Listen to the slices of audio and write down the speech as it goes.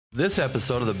This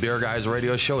episode of the Beer Guys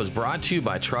Radio Show is brought to you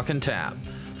by Truck and Tap,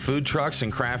 food trucks and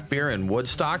craft beer in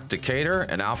Woodstock, Decatur,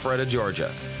 and Alpharetta,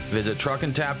 Georgia. Visit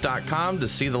truckandtap.com to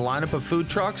see the lineup of food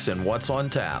trucks and what's on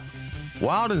tap.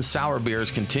 Wild and sour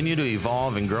beers continue to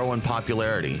evolve and grow in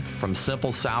popularity, from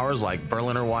simple sours like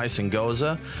Berliner Weisse and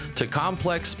Gose to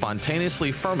complex,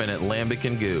 spontaneously fermented Lambic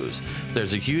and Gueze.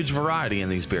 There's a huge variety in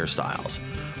these beer styles.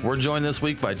 We're joined this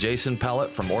week by Jason Pellett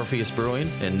from Orpheus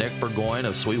Brewing and Nick Burgoyne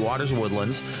of SweetWater's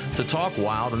Woodlands to talk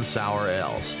wild and sour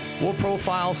ales. We'll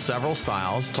profile several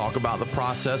styles, talk about the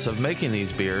process of making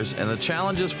these beers, and the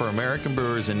challenges for American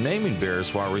brewers in naming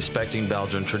beers while respecting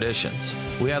Belgian traditions.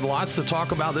 We had lots to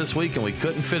talk about this week, and we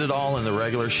couldn't fit it all in the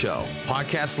regular show.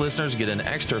 Podcast listeners get an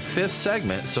extra fifth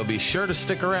segment, so be sure to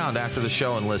stick around after the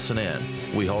show and listen in.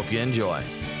 We hope you enjoy.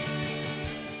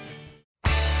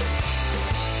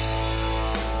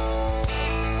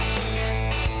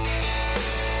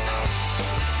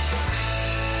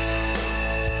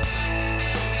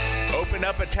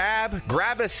 Up a tab,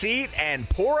 grab a seat, and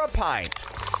pour a pint.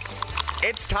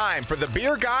 It's time for the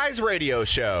Beer Guys Radio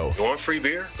Show. You want free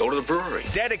beer? Go to the brewery.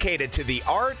 Dedicated to the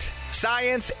art,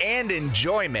 science, and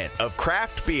enjoyment of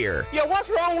craft beer. Yeah, what's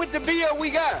wrong with the beer we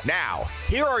got? Now,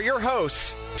 here are your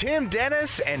hosts, Tim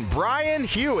Dennis and Brian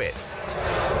Hewitt.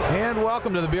 And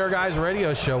welcome to the Beer Guys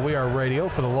Radio Show. We are radio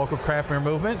for the local craft beer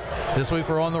movement. This week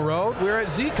we're on the road. We're at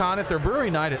ZCON at their brewery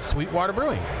night at SweetWater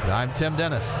Brewing. I'm Tim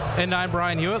Dennis. And I'm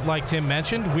Brian Hewitt. Like Tim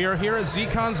mentioned, we are here at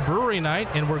ZCON's brewery night,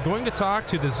 and we're going to talk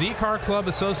to the Z-Car Club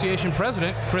Association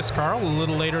President, Karl, a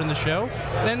little later in the show.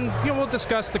 And we'll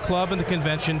discuss the club and the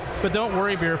convention, but don't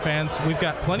worry, beer fans. We've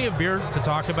got plenty of beer to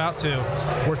talk about, too.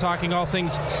 We're talking all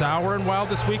things sour and wild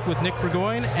this week with Nick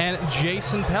Burgoyne and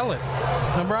Jason Pellett.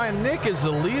 Now, Brian, Nick is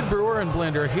the lead brewer and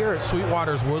blender here at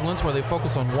SweetWater's Woodlands, where they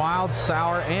focus on wild,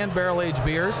 sour, and barrel-aged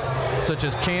beers, such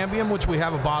as Cambium, which we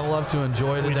have a bottle of to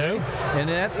enjoy today. And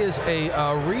that is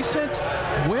a recent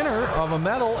winner of a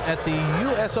medal at the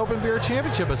U.S. Open Beer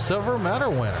Championship, a silver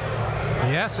medal winner.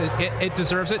 Yes, it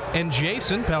deserves it. And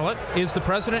Jason Pellett is the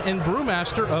president and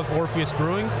brewmaster of Orpheus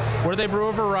Brewing, where they brew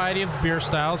a variety of beer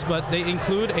styles, but they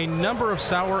include a number of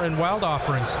sour and wild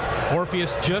offerings.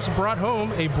 Orpheus just brought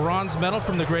home a bronze medal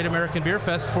from the Great American Beer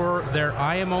Fest for their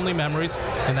I Am Only Memories,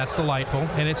 and that's delightful,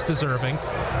 and it's deserving.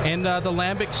 And the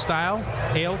Lambic style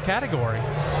ale category.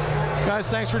 Guys,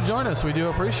 thanks for joining us. We do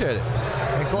appreciate it.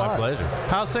 Thanks a lot. My pleasure.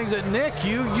 How's things at Nick?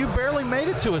 You barely made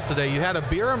it to us today. You had a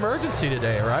beer emergency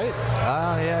today, right?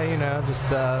 Yeah, just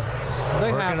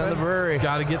working in the brewery.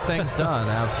 Got to get things done,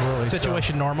 absolutely.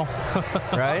 Situation normal.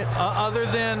 Right? Other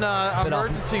than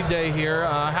emergency day here,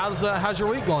 how's your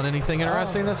week going? Anything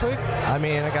interesting this week? I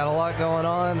mean, I got a lot going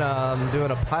on. I'm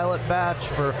doing a pilot batch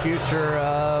for a future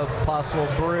possible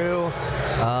brew.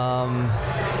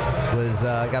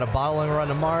 Got a bottling run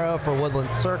tomorrow for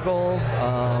Woodlands Circle.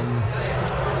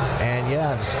 And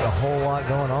yeah, just a whole lot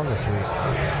going on this week.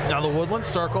 Now, the Woodlands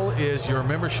Circle is your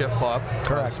membership club.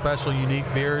 Correct. Special,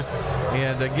 unique beers.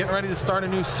 And getting ready to start a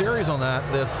new series on that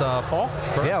this fall.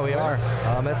 Correct? Yeah, we are.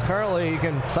 It's currently, you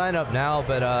can sign up now,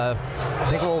 but I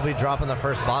think we'll be dropping the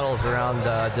first bottles around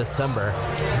December,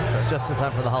 just in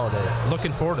time for the holidays.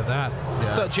 Looking forward to that.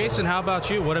 Yeah. So, Jason, how about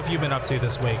you? What have you been up to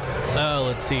this week?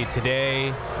 Let's see.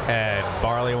 Today, had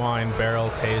barley wine barrel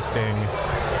tasting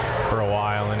for a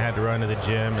while and had to run to the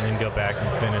gym and then go back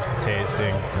and finish the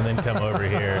tasting and then come over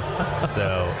here.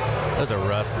 So that was a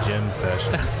rough gym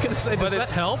session. I was going to say, does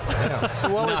that help? Yeah.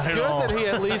 Well, it's good that he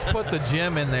at least put the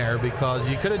gym in there, because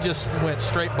you could have just went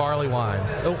straight barley wine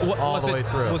all the way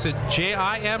through. Was it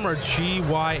J-I-M or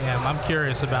G-Y-M? I'm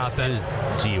curious about that. It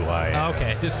is G-Y-M.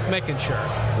 Okay, just making sure.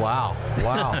 Wow.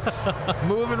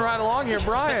 Moving right along here,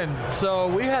 Brian. So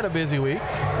we had a busy week,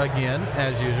 again,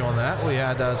 as usual on that. We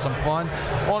had some fun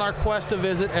on our quest to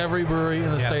visit every brewery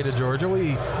in the state of Georgia.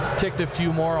 We ticked a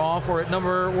few more off.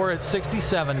 We're at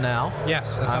 67 now.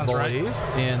 Yes, that sounds right. I believe.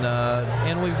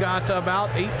 And we've got about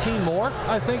 18 more,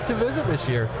 I think, to visit this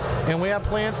year. And we have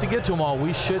plans to get to them all.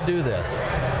 We should do this.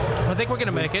 I think we're going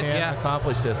to make it. Yeah,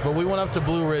 accomplish this. But we went up to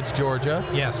Blue Ridge, Georgia.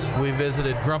 Yes. We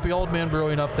visited Grumpy Old Men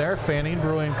Brewing up there, Fanning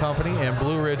Brewing Company, and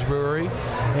Blue Ridge Brewery.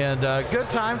 And good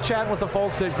time chatting with the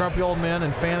folks at Grumpy Old Men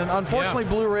and Fanning. Unfortunately,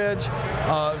 Blue Ridge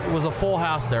was a full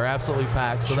house there, absolutely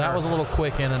packed. So that was a little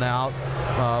quick in and out.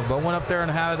 But went up there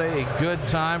and had a good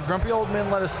time. Grumpy Old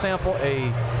Men let us sample a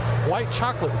white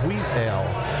chocolate wheat ale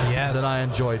that I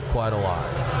enjoyed quite a lot.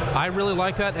 I really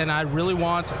like that, and I really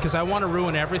want, because I want to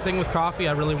ruin everything with coffee,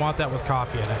 I really want that with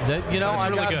coffee in it. It's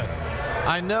really good.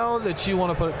 I know that you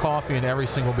want to put coffee in every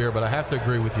single beer, but I have to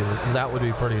agree with you. That would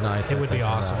be pretty nice. It would be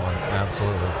awesome.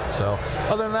 Absolutely. So,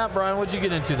 other than that, Brian, what'd you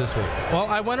get into this week? Well,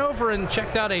 I went over and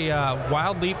checked out a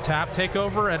Wild Leap tap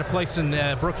takeover at a place in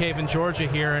Brookhaven, Georgia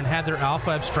here, and had their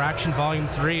Alpha Abstraction Volume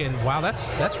 3, and wow,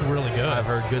 that's really good. I've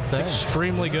heard good things. It's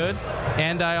extremely good.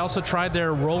 And I also tried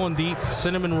their Rollin' Deep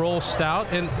Cinnamon Roll Stout,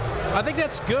 and I think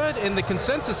that's good. And the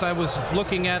consensus I was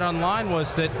looking at online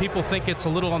was that people think it's a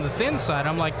little on the thin side.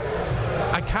 I'm like,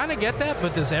 I kind of get that,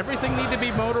 but does everything need to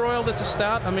be motor oil that's a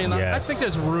stout? I mean, yes. I think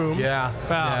there's room. Yeah,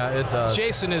 it does.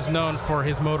 Jason is known for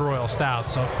his motor oil stout,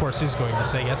 so of course he's going to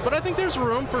say yes. But I think there's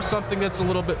room for something that's a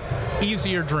little bit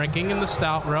easier drinking in the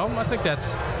stout realm. I think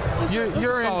that's You're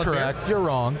incorrect. Beer. You're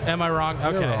wrong. Am I wrong?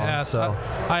 Okay. You're wrong, so.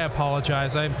 I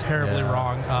apologize. I am terribly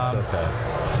wrong. It's okay.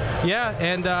 Yeah,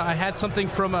 and I had something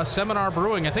from Seminar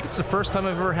Brewing. I think it's the first time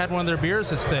I've ever had one of their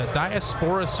beers. It's the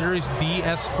Diaspora Series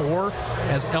DS4.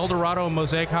 Has Eldorado and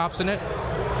Mosaic hops in it.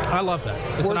 I love that.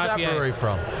 It's Where's an IPA. that brewery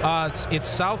from? It's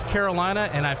South Carolina,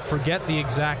 and I forget the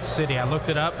exact city. I looked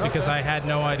it up because I had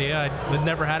no idea. I'd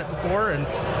never had it before, and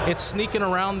it's sneaking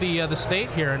around the state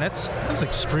here, and it's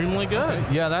extremely good.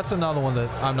 Okay. Yeah, that's another one that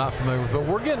I'm not familiar with, but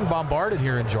we're getting bombarded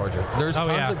here in Georgia. There's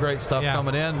tons of great stuff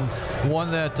coming in. One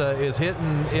that is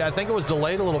hitting, I think it was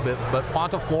delayed a little bit, but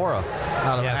Fonta Flora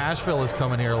out of Asheville is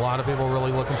coming here. A lot of people are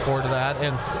really looking forward to that.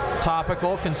 And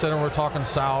topical, considering we're talking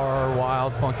sour,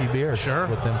 wild, funky beers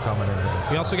with them coming in here.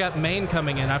 We also got Maine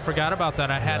coming in. I forgot about that.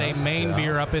 I had a Maine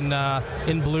beer up in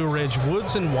Blue Ridge,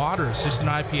 Woods and Waters, just an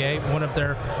IPA, one of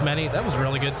their many. That was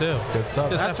really good too. Good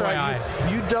stuff. Just That's FYI.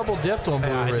 right. You double dipped on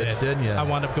Blue Ridge, didn't you? I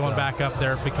wound up going back up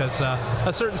there because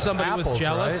a certain somebody apples, was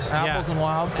jealous. Right? Apples and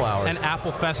wildflowers. An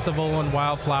apple festival and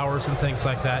wildflowers and things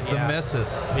like that. The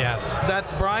missus. Yes.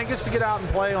 That's Brian gets to get out and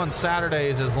play on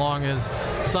Saturdays as long as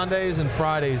Sundays and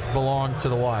Fridays belong to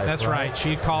the wife. That's right.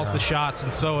 She calls the shots,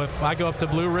 and so if I go up to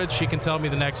Blue Ridge, she can tell me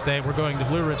the next day we're going to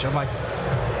Blue Ridge. I'm like,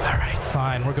 all right,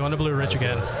 fine, we're going to Blue Ridge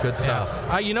again. Good stuff.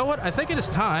 Yeah. You know what? I think it is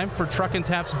time for Truck and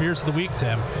Tap's Beers of the Week,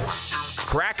 Tim.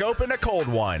 Crack open a cold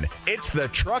one. It's the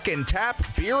Truck and Tap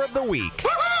Beer of the Week.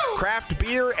 Woo-hoo! Craft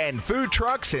beer and food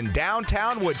trucks in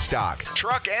downtown Woodstock.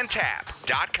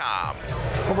 Truckandtap.com.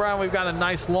 Well, Brian, we've got a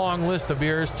nice long list of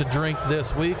beers to drink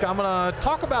this week. I'm going to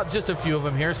talk about just a few of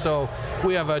them here. So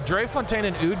we have a Dre Fontaine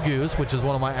and Oud Geuze, which is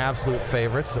one of my absolute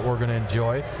favorites that we're going to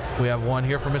enjoy. We have one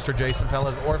here from Mr. Jason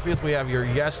Pellett at Orpheus. We have your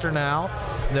Yesternow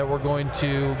that we're going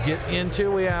to get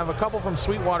into. We have a couple from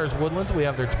SweetWater's Woodlands. We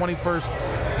have their 21st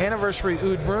anniversary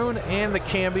Oud Brewing, and the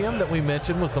Cambium that we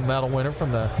mentioned was the medal winner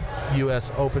from the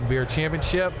U.S. Open Beer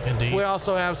Championship. Indeed. We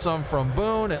also have some from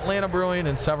Boone, Atlanta Brewing,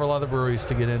 and several other breweries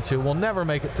to get into. We'll never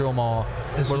make it through them all,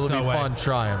 but it'll be fun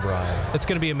trying, Brian. It's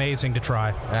going to be amazing to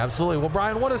try. Absolutely. Well,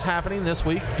 Brian, what is happening this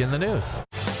week in the news?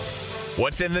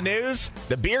 What's in the news?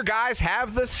 The beer guys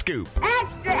have the scoop.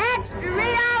 Extra, extra,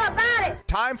 read all about it.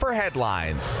 Time for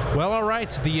headlines. Well, all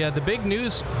right. The big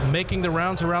news making the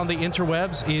rounds around the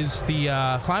interwebs is the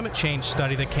climate change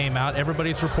study that came out.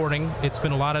 Everybody's reporting. It's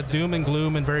been a lot of doom and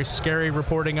gloom and very scary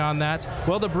reporting on that.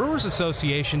 Well, the Brewers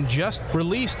Association just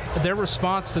released their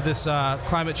response to this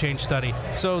climate change study.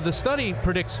 So the study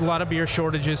predicts a lot of beer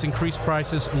shortages, increased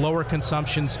prices, lower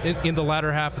consumptions in the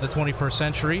latter half of the 21st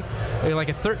century, like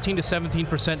a 13 to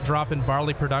 17% drop in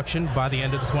barley production by the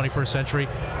end of the 21st century.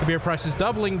 The beer prices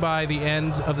doubling by the end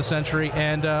of the century,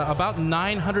 and about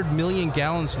 900 million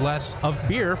gallons less of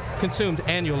beer consumed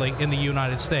annually in the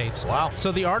United States. Wow.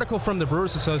 So the article from the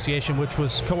Brewers Association, which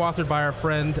was co-authored by our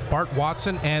friend Bart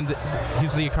Watson, and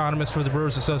he's the economist for the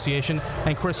Brewers Association,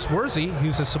 and Chris Swerzy,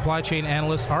 who's a supply chain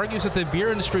analyst, argues that the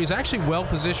beer industry is actually well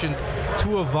positioned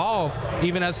to evolve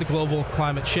even as the global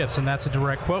climate shifts, and that's a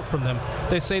direct quote from them.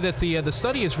 They say that the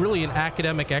study is really an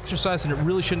academic exercise, and it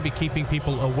really shouldn't be keeping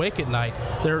people awake at night.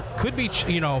 There could be,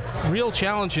 real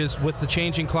challenges with the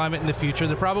changing climate in the future.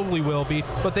 There probably will be,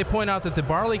 but they point out that the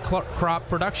barley crop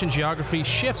production geography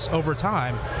shifts over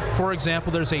time. For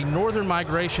example, there's a northern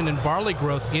migration in barley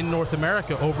growth in North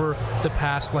America over the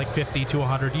past 50 to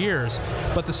 100 years.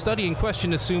 But the study in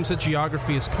question assumes that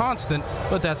geography is constant,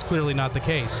 but that's clearly not the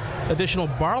case. Additional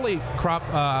barley crop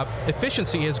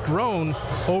efficiency has grown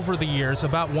over the years,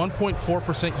 about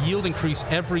 1.4% yield increase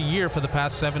every year for the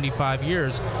past 75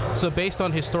 years. So based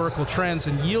on historical trends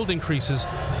and yield increase increases,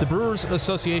 the Brewers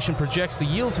Association projects the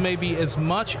yields may be as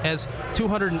much as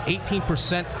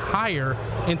 218% higher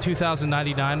in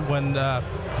 2099 when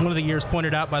one of the years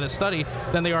pointed out by the study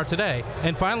than they are today.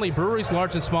 And finally, breweries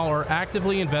large and small are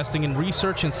actively investing in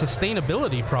research and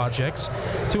sustainability projects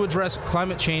to address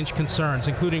climate change concerns,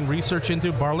 including research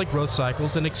into barley growth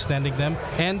cycles and extending them,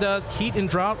 and heat and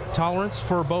drought tolerance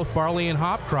for both barley and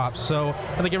hop crops. So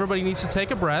I think everybody needs to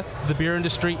take a breath. The beer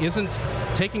industry isn't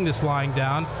taking this lying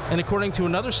down, and according to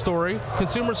another story,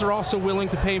 consumers are also willing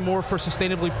to pay more for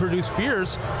sustainably produced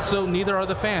beers, so neither are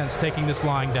the fans taking this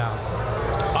lying down.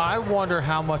 I wonder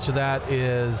how much of that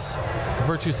is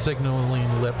virtue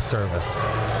signaling lip service.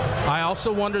 I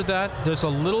also wonder that. There's a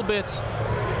little bit.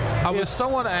 If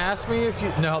someone asked me if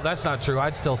you... No, that's not true.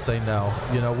 I'd still say no.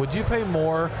 You know, would you pay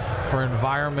more for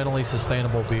environmentally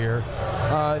sustainable beer?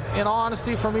 In all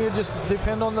honesty, for me, it just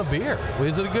depends on the beer.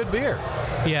 Is it a good beer?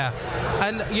 Yeah.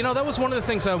 And, you know, that was one of the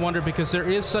things I wondered, because there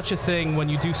is such a thing when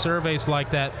you do surveys like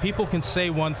that. People can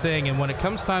say one thing, and when it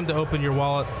comes time to open your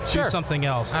wallet, do something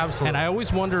else. Absolutely. And I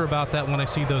always wonder about that when I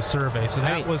see those surveys, and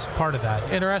that was part of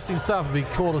that. Interesting stuff. It'd be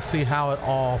cool to see how it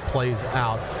all plays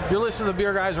out. You're listening to the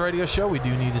Beer Guys Radio Show. We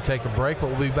do need to take a break, but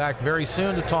we'll be back very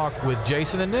soon to talk with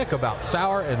Jason and Nick about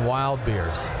sour and wild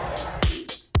beers.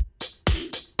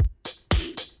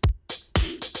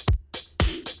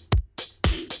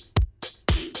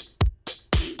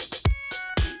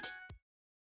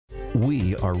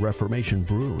 We are Reformation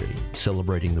Brewery,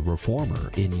 celebrating the reformer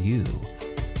in you.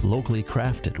 Locally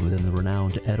crafted within the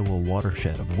renowned Etowah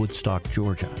watershed of Woodstock,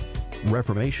 Georgia,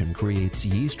 Reformation creates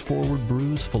yeast-forward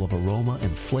brews full of aroma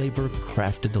and flavor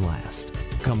crafted to last.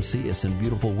 Come see us in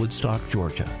beautiful Woodstock,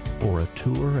 Georgia, for a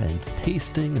tour and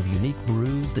tasting of unique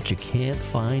brews that you can't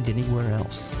find anywhere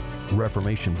else.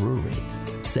 Reformation Brewery,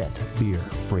 set beer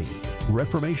free.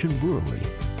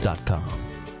 ReformationBrewery.com.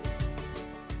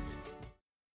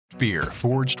 Beer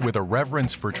forged with a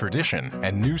reverence for tradition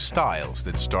and new styles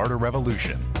that start a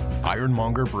revolution.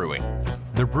 Ironmonger Brewing.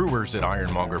 The brewers at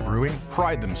Ironmonger Brewing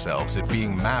pride themselves at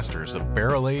being masters of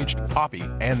barrel-aged, hoppy,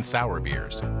 and sour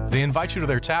beers. They invite you to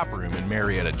their tap room in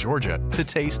Marietta, Georgia to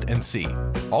taste and see.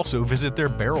 Also visit their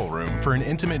barrel room for an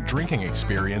intimate drinking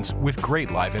experience with great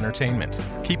live entertainment.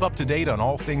 Keep up to date on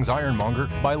all things Ironmonger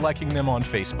by liking them on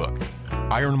Facebook.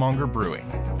 Ironmonger Brewing,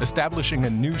 establishing a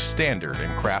new standard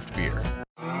in craft beer.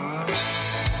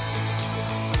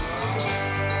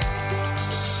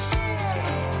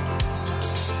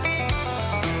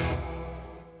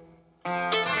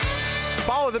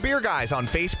 Follow the Beer Guys on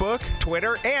Facebook,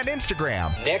 Twitter, and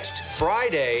Instagram. Next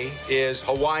Friday is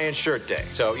Hawaiian Shirt Day.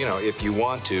 So, you know, if you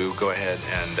want to, go ahead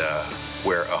and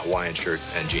wear a Hawaiian shirt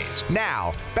and jeans.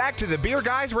 Now, back to the Beer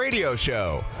Guys Radio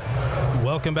Show.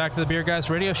 Welcome back to the Beer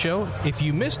Guys Radio Show. If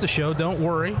you missed a show, don't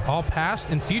worry. All past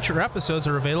and future episodes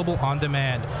are available on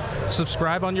demand.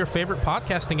 Subscribe on your favorite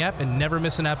podcasting app and never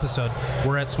miss an episode.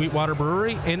 We're at SweetWater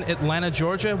Brewery in Atlanta,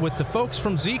 Georgia with the folks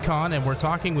from ZCON, and we're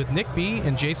talking with Nick B.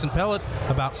 and Jason Pellett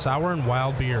about sour and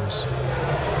wild beers.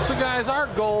 So, guys, our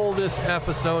goal this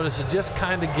episode is to just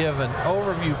kind of give an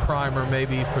overview primer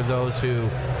maybe for those who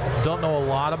don't know a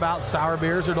lot about sour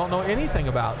beers or don't know anything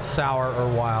about sour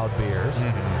or wild beers.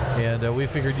 And we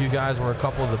figured you guys were a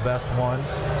couple of the best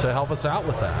ones to help us out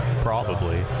with that.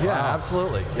 Probably. So, yeah,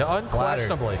 absolutely. Yeah,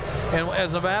 unquestionably. And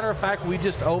as a matter of fact, we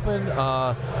just opened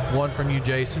one from you,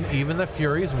 Jason, Even the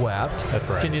Furies Wept. That's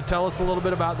right. Can you tell us a little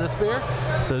bit about this beer?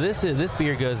 So this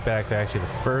beer goes back to actually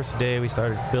the first day we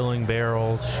started filling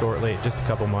barrels, shortly, just a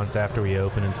couple months after we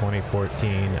opened in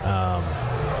 2014.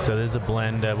 So this is a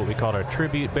blend of what we called our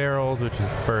tribute barrels, which is the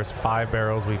first 5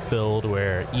 barrels we filled,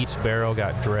 where each barrel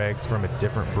got dregs from a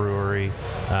different brewery.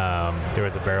 There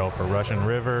was a barrel for Russian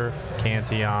River,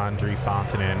 Cantillon,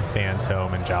 Driefonteinen,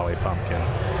 Fantôme, and Jolly Pumpkin.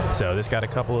 So this got a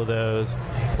couple of those,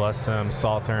 plus some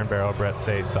Saltern Barrel Brett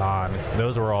Saison.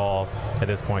 Those were all, at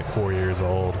this point, 4 years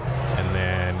old. And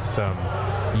then some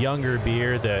younger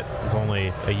beer that was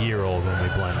only a year old when we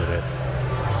blended it.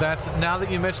 That's, now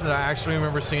that you mentioned it, I actually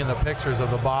remember seeing the pictures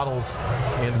of the bottles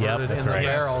inverted in the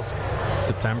barrels.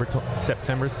 September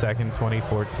 2nd,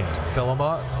 2014. Fill them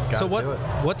up. So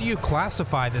what do you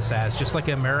classify this as? Just like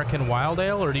American Wild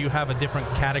Ale, or do you have a different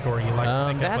category you like to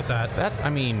think of with that? I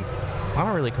mean, I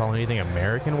don't really call anything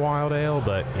American wild ale,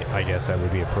 but I guess that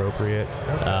would be appropriate.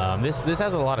 This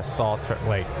has a lot of salt,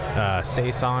 like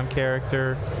saison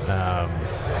character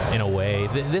in a way.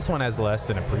 This one has less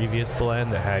than a previous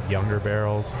blend that had younger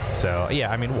barrels. So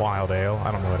yeah, I mean, wild ale.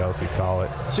 I don't know what else you'd call it.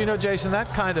 So, you know, Jason,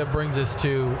 that kind of brings us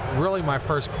to really my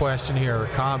first question here, or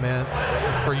comment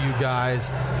for you guys.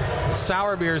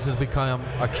 Sour beers has become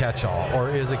a catch-all, or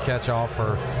is a catch-all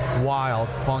for wild,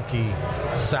 funky,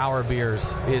 sour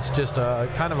beers. It's just a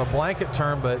kind of a blanket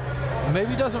term, but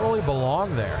maybe doesn't really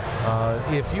belong there.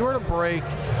 If you were to break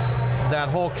that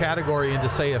whole category into,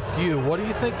 say, a few, what do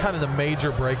you think kind of the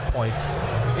major break points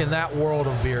in that world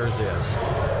of beers is?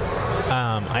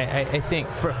 I think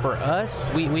for us,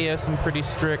 we have some pretty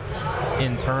strict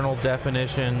internal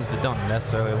definitions that don't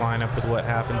necessarily line up with what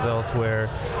happens elsewhere,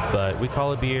 but we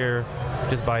call a beer,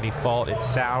 just by default, it's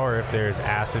sour if there's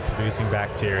acid-producing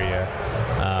bacteria.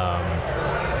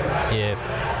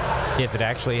 If it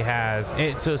actually has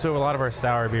so a lot of our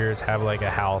sour beers have like a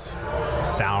house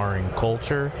souring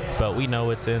culture, but we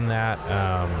know it's in that,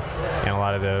 and a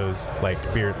lot of those, like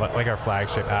beer, like our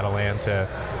flagship Atlanta,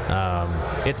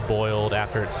 it's boiled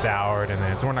after it's soured, and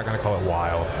then so we're not going to call it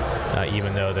wild,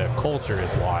 even though the culture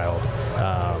is wild.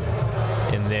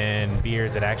 And then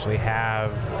beers that actually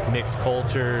have mixed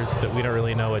cultures that we don't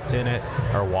really know what's in it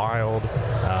are wild,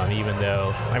 even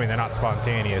though, I mean, they're not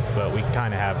spontaneous, but we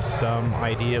kind of have some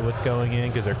idea what's going in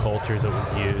because they're cultures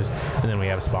that we've used. And then we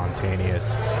have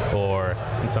spontaneous,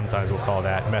 and sometimes we'll call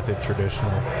that method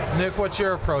traditional. Nick, what's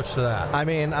your approach to that? I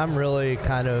mean, I'm really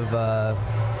kind of,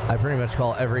 I pretty much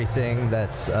call everything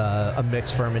that's a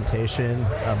mixed fermentation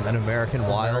an American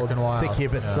wild, to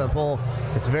keep it simple.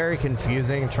 It's very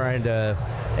confusing trying to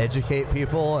educate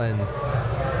people, and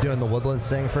doing the Woodlands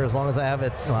thing for as long as I have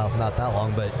it, well, not that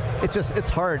long, but it's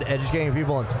hard educating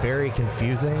people, and it's very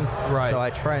confusing. Right. So I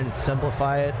try and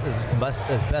simplify it as best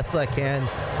as I can.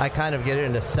 I kind of get it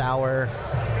into sour,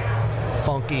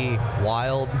 funky,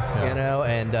 wild, you know,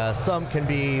 and some can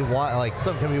be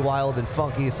wild and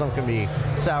funky, some can be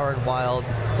sour and wild,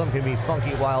 some can be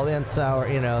funky, wild, and sour.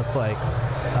 You know, it's like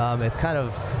it's kind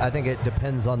of, I think it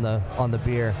depends on the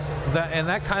beer.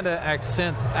 That kind of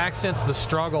accents the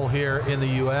struggle here in the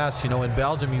U.S. You know, in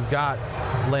Belgium you've got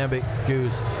Lambic,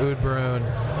 Gueze, Oudbrun,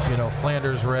 you know,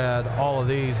 Flanders Red, all of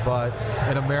these, but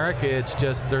in America it's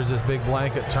just, there's this big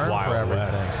blanket term for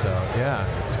everything. West. So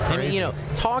yeah, it's crazy. And, you know,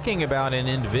 talking about an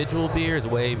individual beer is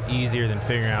way easier than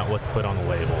figuring out what to put on the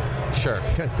label. Sure.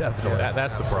 Definitely.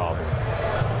 That's the problem.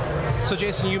 So,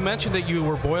 Jason, you mentioned that you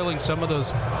were boiling some of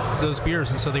those beers,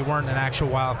 and so they weren't an actual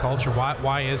wild culture.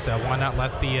 Why is that? Why not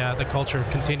let the culture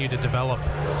continue to develop?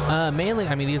 Mainly,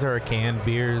 I mean, these are canned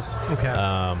beers. Okay.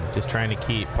 Just trying to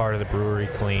keep part of the brewery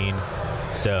clean.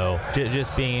 So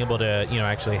just being able to, you know,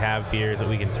 actually have beers that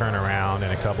we can turn around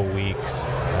in a couple weeks,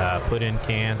 put in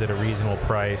cans at a reasonable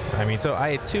price. I mean, so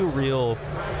I had two real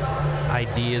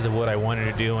ideas of what I wanted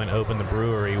to do and open the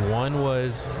brewery. One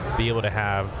was be able to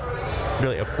have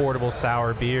really affordable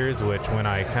sour beers, which when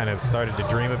I kind of started to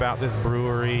dream about this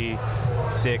brewery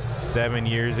 6-7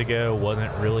 years ago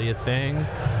wasn't really a thing.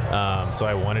 So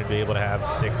I wanted to be able to have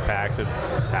 6 packs of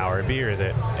sour beer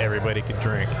that everybody could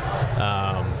drink.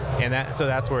 And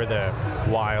that's where the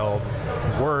wild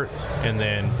wort and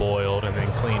then boiled and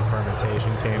then clean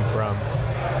fermentation came from.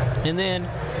 And then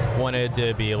wanted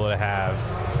to be able to have,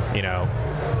 you know,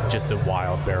 just a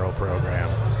wild barrel program.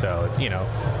 So it's, you know,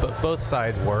 both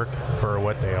sides work for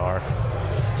what they are.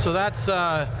 So that's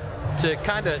to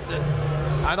kind of,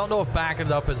 I don't know if backing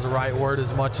it up is the right word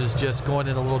as much as just going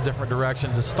in a little different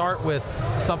direction. To start with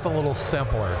something a little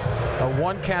simpler.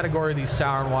 One category of these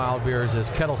sour and wild beers is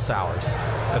kettle sours.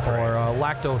 That's right. Or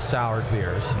lacto-soured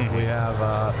beers. Mm-hmm. We have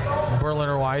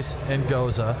Berliner Weisse and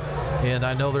Gose. And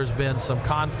I know there's been some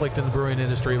conflict in the brewing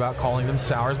industry about calling them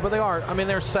sours, but they are, I mean,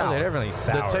 they're sour. Oh, they're definitely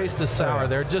sour. The taste is sour. Yeah.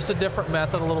 They're just a different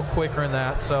method, a little quicker in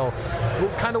that. So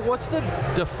kind of what's the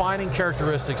defining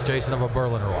characteristics, Jason, of a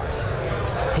Berliner Weisse?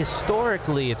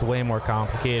 Historically, it's way more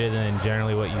complicated than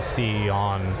generally what you see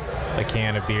on a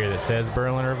can of beer that says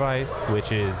Berliner Weisse,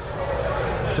 which is,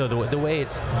 so the way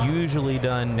it's usually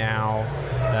done now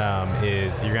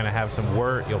is you're going to have some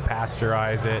wort, you'll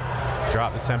pasteurize it,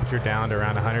 drop the temperature down to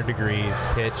around 100 degrees,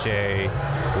 pitch a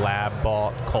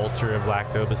lab-bought culture of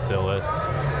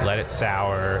lactobacillus, let it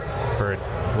sour for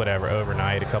whatever,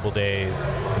 overnight, a couple days,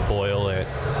 boil it,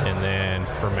 and then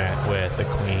ferment with a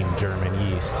clean German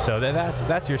yeast. So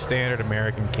that's your standard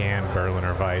American canned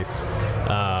Berliner Weisse.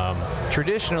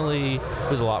 Traditionally,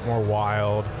 there's a lot more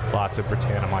wild, lots of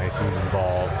Brettanomyces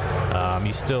involved.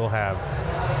 You still have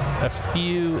a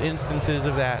few instances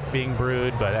of that being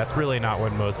brewed, but that's really not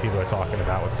what most people are talking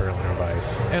about with Berliner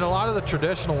Weisse. And a lot of the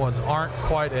traditional ones aren't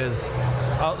quite as.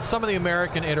 Some of the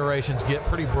American iterations get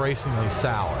pretty bracingly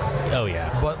sour. Oh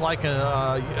yeah. But like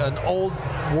an old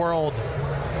world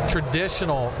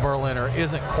traditional Berliner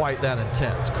isn't quite that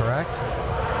intense, correct?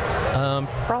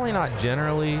 Probably not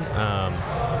generally.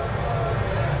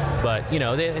 But, you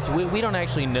know, we don't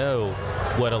actually know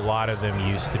what a lot of them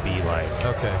used to be like.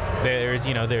 Okay. There's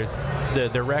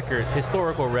the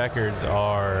historical records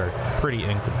are pretty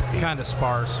incomplete. Kind of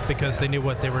sparse because they knew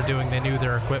what they were doing. They knew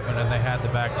their equipment and they had the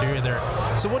bacteria there.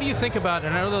 So what do you think about,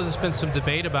 and I know there's been some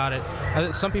debate about it,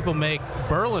 some people make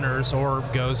Berliners or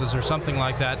Gozes or something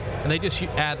like that, and they just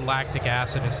add lactic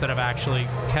acid instead of actually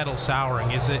kettle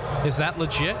souring. Is that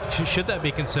legit? Should that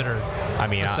be considered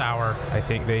sour? I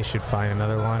think they should find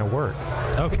another line of work.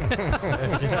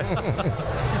 Okay.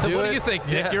 What do you think,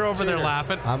 Nick? Yeah, you're over there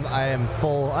laughing. I am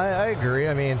full. I agree.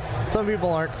 I mean, some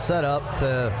people aren't set up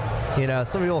to,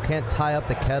 some people can't tie up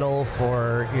the kettle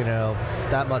for,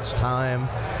 that much time.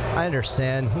 I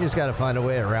understand. You just got to find a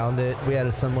way around it. We had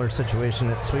a similar situation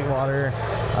at SweetWater.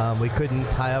 We couldn't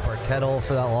tie up our kettle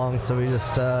for that long, so we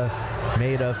just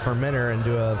made a fermenter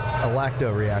into a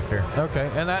lacto reactor.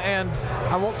 Okay, and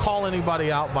I won't call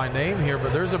anybody out by name here,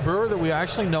 but there's a brewer that we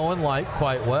actually know and like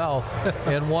quite well,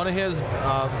 and one of his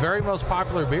very most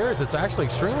popular beers, it's actually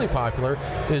extremely popular,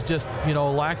 is just,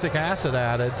 lactic acid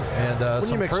added and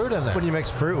some fruit in there. When you mix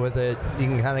fruit with it, you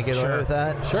can kind of get away with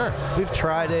that. Sure. We've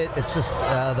tried it. It's just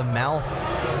the mouth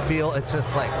feel, it's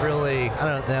just like really, I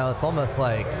don't know, it's almost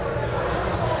like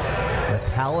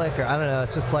metallic, or I don't know,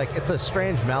 it's just like, it's a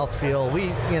strange mouthfeel.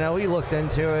 We looked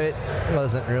into it. It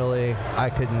wasn't really, I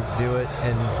couldn't do it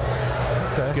in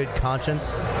good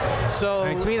conscience.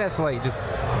 So to me, that's like just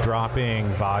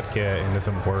dropping vodka into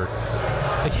some wort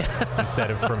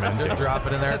instead of fermenting. Drop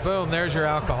it in there. Boom, there's your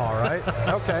alcohol, right?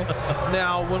 Okay.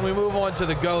 Now, when we move on to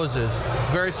the Gozes,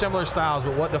 very similar styles,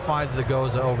 but what defines the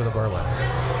Gose over the Berliner?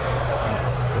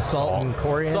 The salt and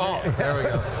coriander. Salt. There we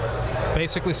go.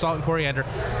 Basically salt and coriander.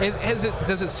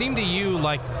 Does it seem to you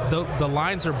like the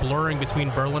lines are blurring between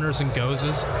Berliners and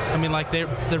Gozes? I mean, like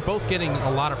they're both getting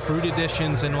a lot of fruit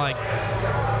additions and like.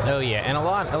 Oh yeah, and a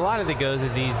lot of the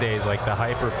Gozes these days, like the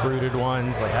hyper fruited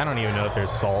ones, like I don't even know if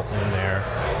there's salt in there.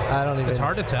 I don't even. It's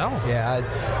hard to tell. Yeah,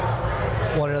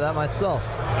 I wonder that myself.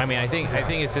 I mean, I think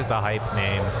it's just a hype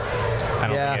name. I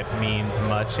don't think it means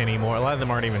much anymore. A lot of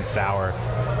them aren't even sour.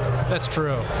 That's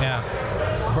true. Yeah.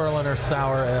 Berliner,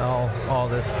 sour ale, all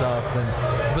this stuff.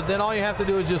 But then all you have to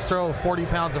do is just throw 40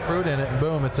 pounds of fruit in it, and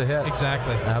boom, it's a hit.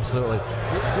 Exactly. Absolutely.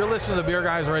 You're listening to the Beer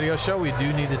Guys Radio Show. We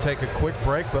do need to take a quick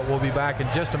break, but we'll be back in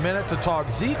just a minute to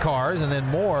talk Z-Cars and then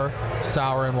more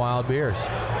sour and wild beers.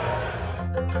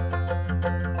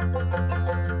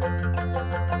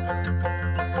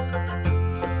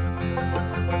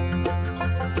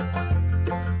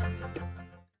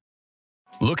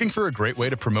 Looking for a great way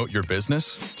to promote your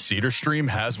business? CedarStream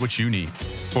has what you need.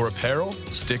 For apparel,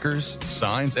 stickers,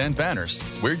 signs, and banners,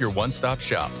 we're your one-stop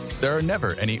shop. There are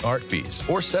never any art fees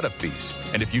or setup fees.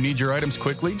 And if you need your items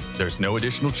quickly, there's no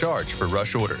additional charge for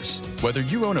rush orders. Whether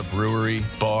you own a brewery,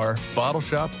 bar, bottle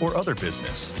shop, or other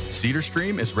business,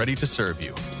 CedarStream is ready to serve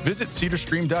you. Visit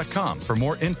cedarstream.com for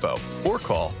more info or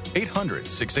call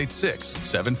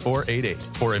 800-686-7488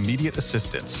 for immediate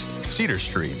assistance.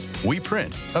 CedarStream. We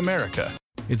print America.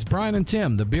 It's Brian and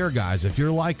Tim, the Beer Guys. If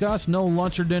you're like us, no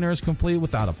lunch or dinner is complete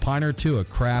without a pint or two of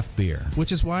craft beer.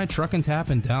 Which is why Truck and Tap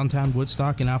in downtown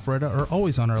Woodstock and Alpharetta are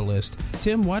always on our list.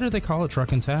 Tim, why do they call it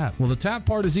Truck and Tap? Well, the tap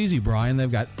part is easy, Brian.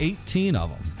 They've got 18 of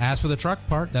them. As for the truck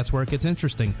part, that's where it gets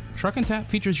interesting. Truck and Tap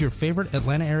features your favorite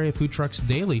Atlanta area food trucks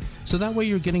daily, so that way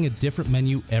you're getting a different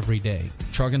menu every day.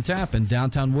 Truck and Tap in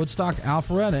downtown Woodstock,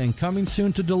 Alpharetta, and coming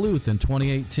soon to Duluth in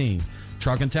 2018.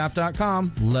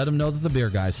 Truckandtap.com. Let them know that the Beer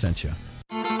Guys sent you.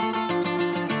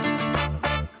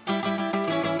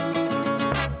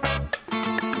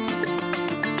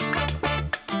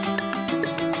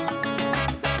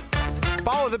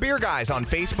 The Beer Guys on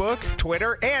Facebook,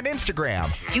 Twitter, and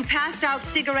Instagram. You passed out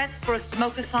cigarettes for a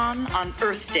smoke-a-thon on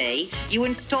Earth Day. You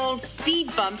installed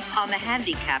speed bumps on the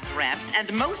handicapped ramps. And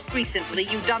most recently,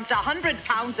 you dumped 100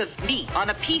 pounds of meat on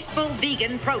a peaceful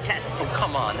vegan protest. Oh,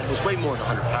 come on. That was way more than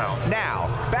 100 pounds. Now,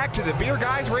 back to the Beer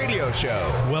Guys Radio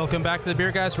Show. Welcome back to the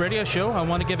Beer Guys Radio Show. I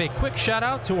want to give a quick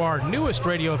shout-out to our newest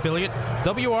radio affiliate,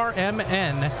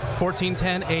 WRMN,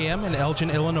 1410 AM in Elgin,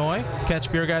 Illinois. Catch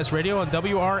Beer Guys Radio on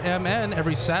WRMN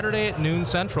every Saturday at noon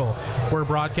Central. We're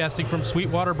broadcasting from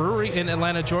SweetWater Brewery in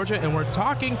Atlanta, Georgia, and we're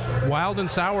talking wild and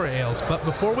sour ales. But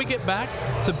before we get back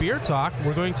to beer talk,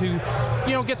 we're going to,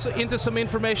 get into some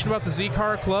information about the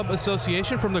ZCAR Club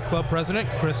Association from the club president,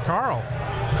 Chris Karl.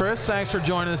 Chris, thanks for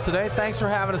joining us today. Thanks for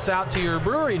having us out to your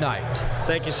brewery night.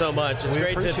 Thank you so much. It's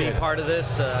great to be part of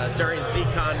this during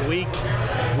ZCON week.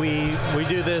 We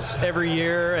do this every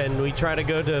year, and we try to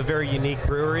go to a very unique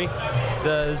brewery.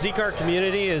 The ZCAR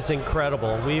community is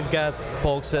incredible. We've got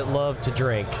folks that love to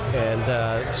drink,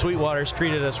 and Sweetwater's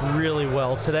treated us really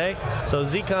well today. So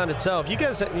ZCON itself, you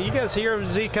guys hear of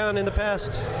ZCON in the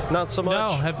past? Not so much?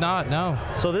 No, have not, no.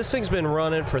 So this thing's been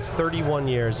running for 31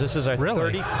 years. This is our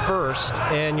 31st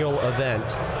annual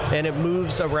event, and it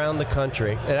moves around the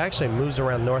country. It actually moves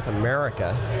around North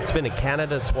America. It's been in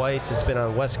Canada twice. It's been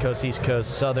on West Coast, East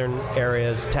Coast, southern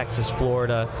areas, Texas,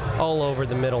 Florida, all over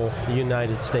the middle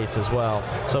United States as well.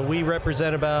 So we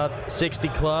represent about 60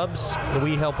 clubs.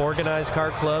 We help organize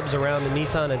car clubs around the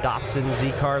Nissan and Datsun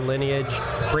Z-Car lineage,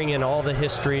 bring in all the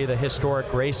history, the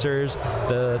historic racers,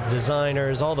 the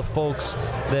designers, all the folks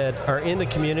that are in the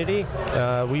community.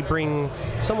 We bring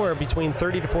somewhere between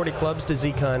 30 to 40 clubs to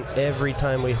ZCON every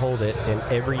time we hold it, and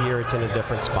every year it's in a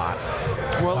different spot.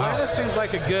 Well, Atlanta seems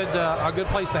like a good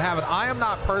place to have it. I am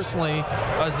not personally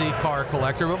a Z-Car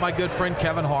collector, but my good friend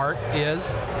Kevin Hart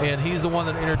is, and he's the one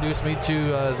that introduced me to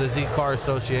the Z-Car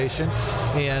Association.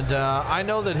 And I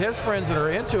know that his friends that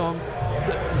are into them,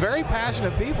 very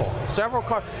passionate people. Several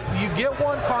cars. You get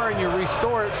one car and you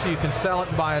restore it so you can sell it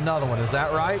and buy another one. Is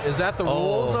that right? Is that the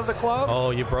rules of the club? Oh,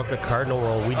 you broke a cardinal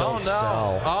rule. We don't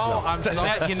sell. Oh, no. I'm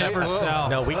sorry. That you never sell.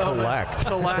 No, we collect.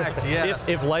 Collect, yes.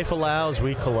 If life allows,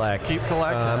 we collect. Keep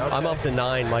collecting. Okay. I'm up to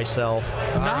 9 myself.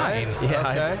 9? Right.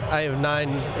 Yeah, okay. I have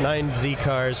nine Z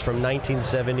cars from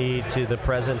 1970 to the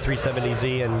present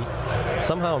 370Z, and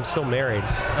somehow I'm still married.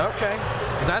 Okay.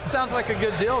 That sounds like a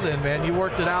good deal then, man. You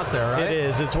worked it out there, right? It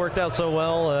is. It's worked out so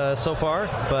well so far,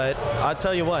 but I'll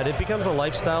tell you what, it becomes a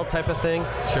lifestyle type of thing.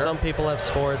 Sure. Some people have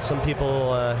sports. Some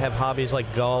people have hobbies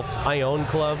like golf. I own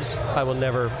clubs. I will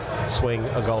never swing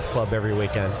a golf club every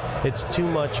weekend. It's too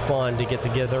much fun to get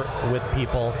together with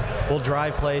people. We'll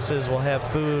drive places. We'll have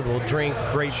food. We'll drink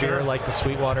great beer like the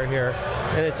Sweetwater here.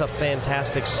 And it's a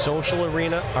fantastic social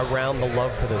arena around the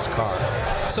love for this car.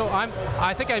 So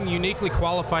I think I'm uniquely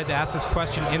qualified to ask this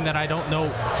question in that I don't know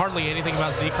hardly anything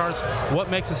about Z-Cars. What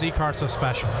makes a Z-Car so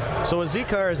special? So a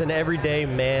Z-Car is an everyday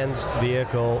man's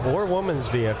vehicle or woman's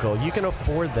vehicle. You can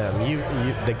afford them.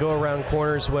 They go around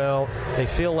corners well. They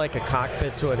feel like a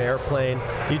cockpit to an airplane.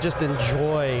 You just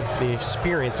enjoy the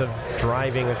experience of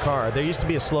driving a car. There used to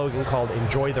be a slogan called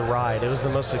 "Enjoy the Ride." It was the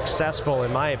most successful,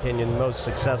 in my opinion, most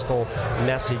successful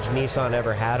message Nissan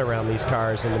ever had around these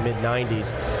cars in the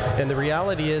mid-90s. And the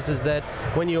reality is that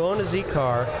when you own a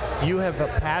Z-Car, you have a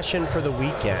passion for the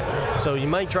weekend. So you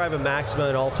might drive a Maxima,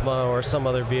 an Altima, or some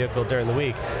other vehicle during the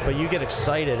week, but you get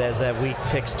excited as that week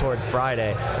ticks toward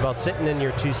Friday about sitting in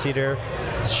your two-seater,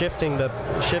 shifting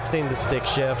the stick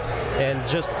shift, and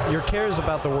just your cares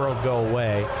about the world go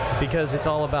away because it's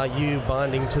all about you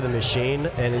bonding to the machine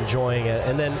and enjoying it.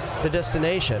 And then the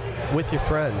destination with your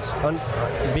friends,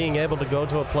 being able to go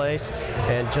to a place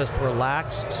and just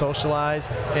relax, socialize,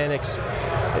 and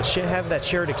have that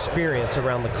shared experience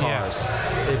around the cars.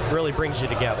 Yeah. It really brings you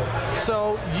together.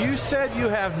 So you said you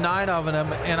have 9 of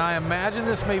them, and I imagine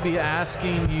this may be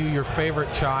asking you your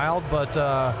favorite child, but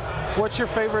what's your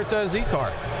favorite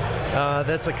Z-Car?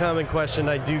 That's a common question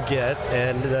I do get,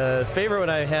 and the favorite one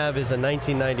I have is a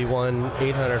 1991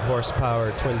 800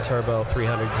 horsepower twin-turbo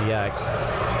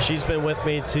 300ZX. She's been with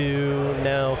me to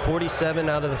now 47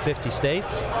 out of the 50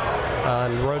 states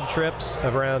on road trips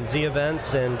around Z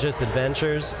events and just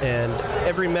adventures, and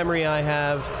every memory I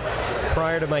have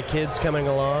prior to my kids coming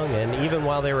along, and even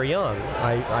while they were young,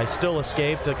 I still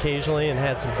escaped occasionally and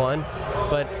had some fun,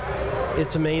 but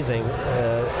it's amazing.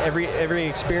 Every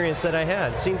experience that I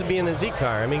had seemed to be in a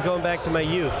Z-Car. I mean, going back to my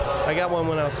youth, I got one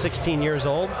when I was 16 years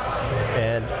old,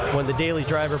 and when the daily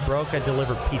driver broke, I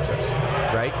delivered pizzas,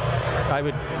 right? I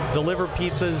would deliver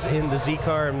pizzas in the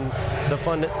Z-Car, and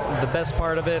the best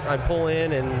part of it, I pull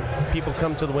in and people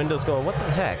come to the windows going, what the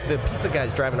heck? The pizza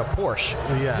guy's driving a Porsche.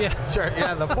 Yeah, sure.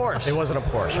 Yeah, the Porsche. It wasn't a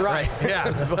Porsche. Right.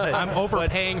 Yeah. But, I'm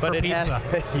overpaying for pizza.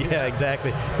 Yeah,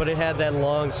 exactly. But it had that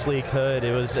long, sleek hood.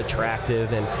 It was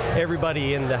attractive, and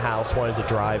everybody in the house wanted to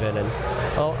drive it. And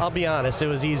I'll be honest, it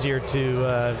was easier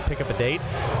to pick pick up a date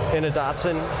in a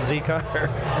Datsun Z-Car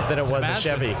than it was a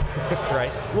Chevy,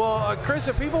 right? Well, Chris,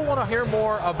 if people want to hear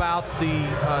more about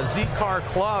the Z-Car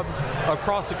clubs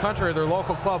across the country or their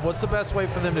local club, what's the best way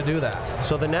for them to do that?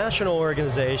 So the national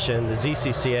organization, the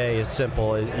ZCCA, is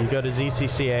simple. You go to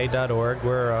zcca.org.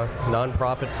 We're a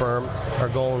nonprofit firm. Our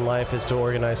goal in life is to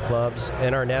organize clubs,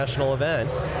 and our national event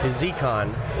is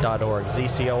ZCON.org,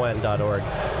 ZCON.org.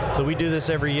 So we do this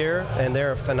every year, and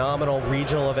there are phenomenal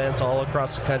regional events all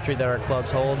across the country that our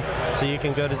clubs hold. So you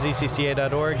can go to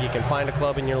zcca.org, you can find a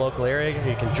club in your local area,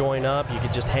 you can join up, you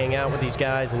can just hang out with these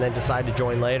guys and then decide to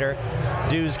join later.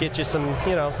 Dues get you some,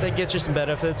 they get you some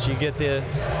benefits. You get the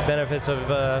benefits of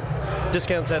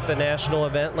discounts at the national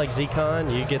event like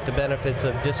ZCON. You get the benefits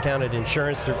of discounted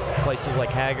insurance through places like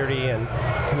Haggerty and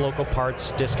local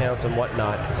parts discounts and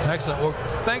whatnot. Excellent. Well,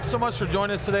 thanks so much for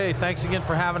joining us today. Thanks again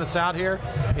for having us out here.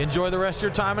 Enjoy the rest of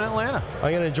your time in Atlanta.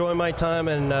 I'm going to enjoy my time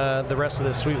and the rest of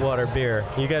the SweetWater beer.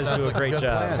 You guys do a great job.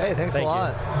 Plan. Hey, thanks a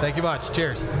lot. Thank you much.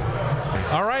 Cheers.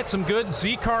 All right, some good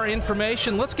Z-Car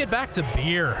information. Let's get back to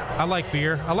beer. I like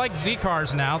beer. I like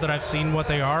Z-Cars now that I've seen what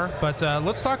they are, but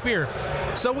let's talk beer.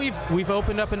 So we've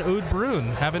opened up an Oud Bruin,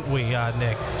 haven't we,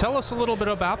 Nick? Tell us a little bit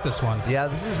about this one. Yeah,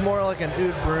 this is more like an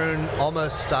Oud Bruin,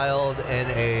 almost styled in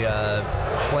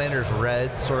a Flanders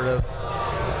Red sort of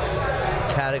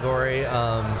category.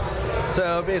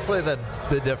 So basically the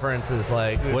difference is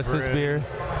like Oud What's Bruin. this beer?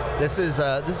 This is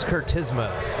Curtismo.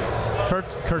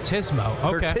 Curtismo.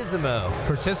 Okay.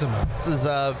 Curtismo. This is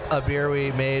a beer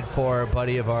we made for a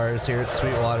buddy of ours here at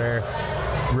SweetWater,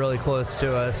 really close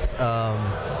to us.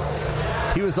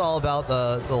 He was all about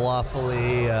the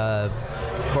lawfully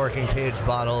cork and cage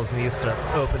bottles, and he used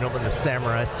to open up with a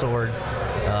samurai sword.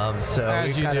 So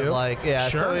As we you kind do. of like, yeah.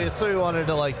 Sure. So we wanted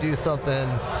to like do something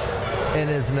in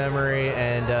his memory,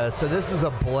 and so this is a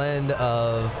blend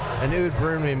of an Oud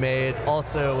Bruin we made,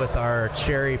 also with our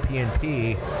cherry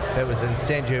P&P that was in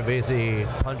Sangiovese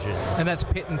punches. And that's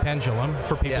Pit and Pendulum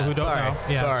for people who don't know.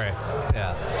 Yes. Sorry.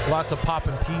 Yeah. Lots of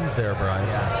poppin' peas there, Brian.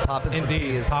 Yeah. Popping some Indeed,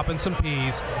 peas. popping some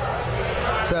peas.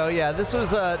 So yeah, this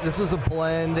was a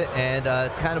blend, and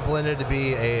it's kind of blended to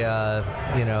be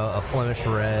a Flemish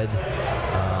red.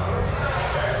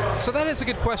 So that is a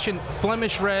good question.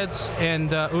 Flemish Reds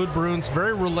and Oud Bruins,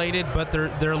 very related, but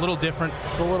they're a little different.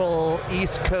 It's a little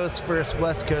East Coast versus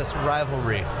West Coast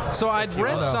rivalry. So I'd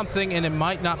read something, and it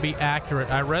might not be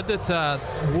accurate. I read that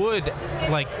wood,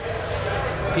 like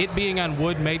it being on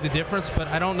wood, made the difference, but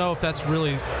I don't know if that's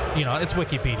really, it's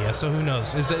Wikipedia, so who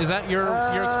knows? Is that your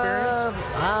experience?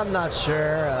 I'm not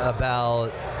sure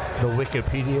about the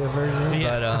Wikipedia version,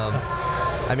 but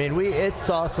I mean, it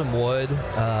saw some wood.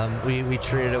 We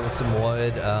treated it with some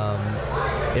wood.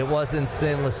 It was in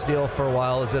stainless steel for a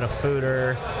while. It was in a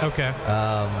fooder. Okay.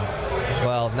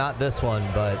 Well, not this one,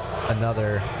 but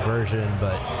another version.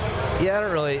 But yeah, I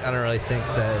don't really think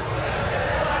that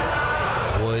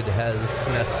wood has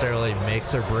necessarily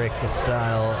makes or breaks the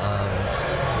style.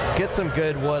 Get some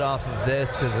good wood off of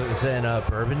this because it was in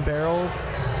bourbon barrels.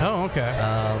 Oh, okay.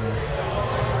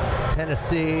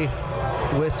 Tennessee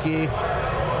whiskey.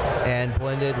 And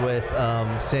blended with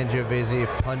Sangiovese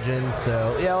pungent.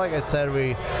 So yeah, like I said,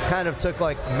 we kind of took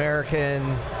like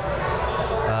American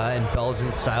and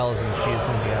Belgian styles and fused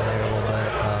them together a little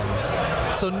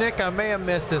bit. So Nick, I may have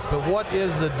missed this, but what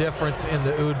is the difference in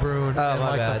the Oud Bruin and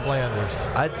like the Flanders?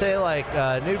 I'd say like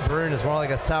Oud Bruin is more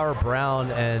like a sour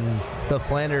brown, and the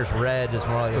Flanders Red is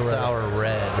more like a sour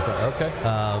red. So, okay.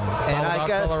 And I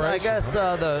guess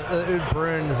the Oud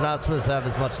Bruin is not supposed to have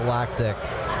as much lactic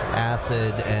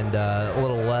acid and a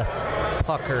little less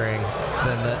puckering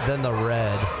than the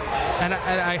red. And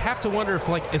I have to wonder if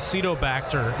like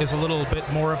Acetobacter is a little bit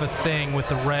more of a thing with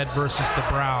the red versus the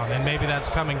brown, and maybe that's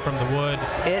coming from the wood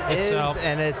itself. It is,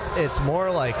 and it's more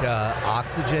like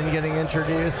oxygen getting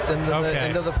introduced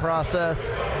into the process,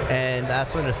 and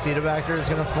that's when Acetobacter is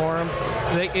going to form.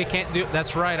 It can't do.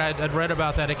 That's right. I'd read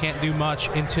about that. It can't do much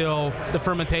until the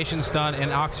fermentation's done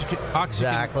and oxygen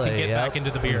can get back into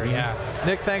the beer. Mm-hmm. Yeah.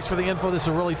 Nick, thanks for the info. This is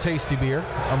a really tasty beer.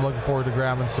 I'm looking forward to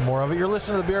grabbing some more of it. You're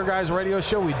listening to the Beer Guys Radio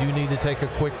Show. We do need to take a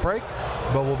quick break,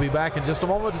 but we'll be back in just a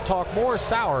moment to talk more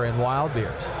sour and wild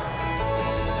beers.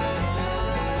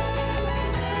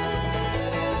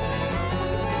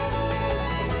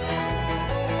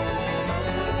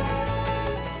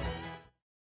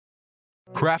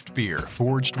 Craft beer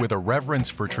forged with a reverence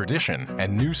for tradition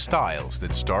and new styles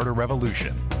that start a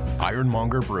revolution.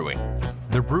 Ironmonger Brewing.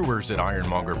 The brewers at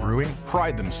Ironmonger Brewing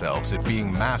pride themselves at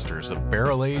being masters of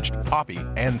barrel-aged, hoppy,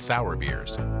 and sour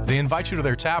beers. They invite you to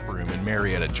their tap room in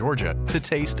Marietta, Georgia to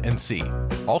taste and see.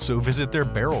 Also visit their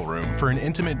barrel room for an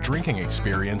intimate drinking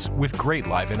experience with great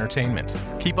live entertainment.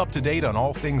 Keep up to date on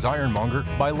all things Ironmonger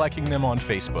by liking them on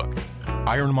Facebook.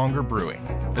 Ironmonger Brewing,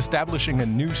 establishing a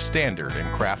new standard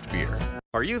in craft beer.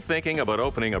 Are you thinking about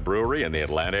opening a brewery in the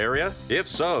Atlanta area? If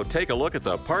so, take a look at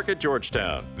the Park at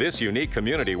Georgetown. This unique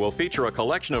community will feature a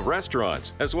collection of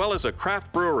restaurants, as well as a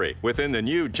craft brewery within the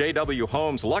new J.W.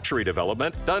 Holmes luxury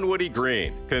development, Dunwoody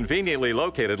Green. Conveniently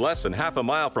located less than half a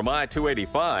mile from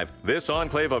I-285, this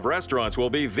enclave of restaurants will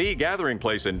be the gathering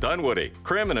place in Dunwoody.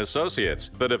 Krim & Associates,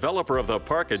 the developer of the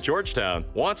Park at Georgetown,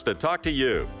 wants to talk to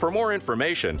you. For more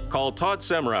information, call Todd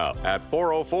Semrau at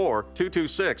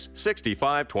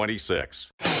 404-226-6526.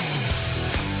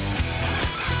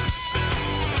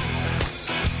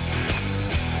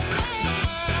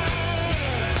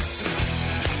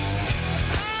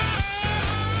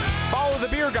 Follow the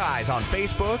Beer Guys on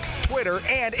Facebook, Twitter,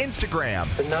 and Instagram.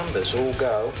 The numbers all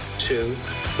go to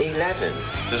 11.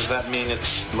 Does that mean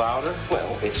it's louder?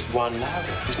 Well, it's one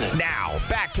louder, isn't it? Now,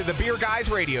 back to the Beer Guys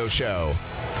radio show.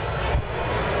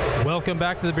 Welcome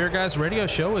back to the Beer Guys Radio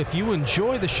Show. If you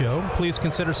enjoy the show, please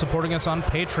consider supporting us on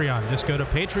Patreon. Just go to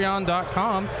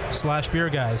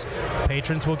patreon.com/beerguys.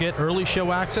 Patrons will get early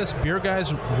show access, Beer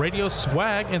Guys radio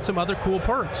swag, and some other cool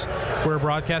perks. We're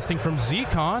broadcasting from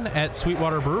ZCON at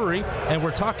SweetWater Brewery, and we're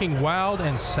talking wild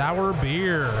and sour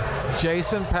beer.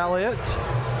 Jason Pellett.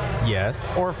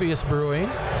 Yes. Orpheus Brewing.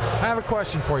 I have a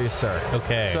question for you, sir.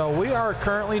 Okay. So we are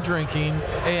currently drinking,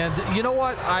 and you know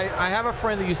what? I have a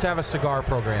friend that used to have a cigar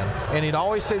program, and he'd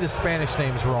always say the Spanish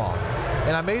names wrong.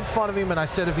 And I made fun of him, and I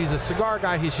said if he's a cigar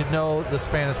guy, he should know the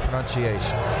Spanish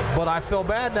pronunciations. But I feel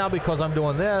bad now because I'm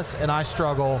doing this, and I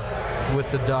struggle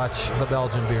with the Dutch, the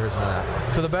Belgian beers and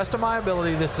that. To the best of my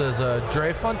ability, this is a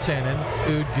Drie Fonteinen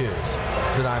Oud Geuze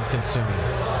that I'm consuming.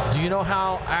 Do you know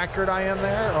how accurate I am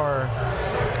there, or?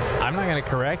 I'm not going to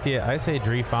correct you. I say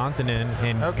Drie Fonteinen,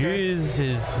 and Geuze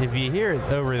is, if you hear it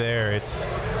over there,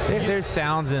 there's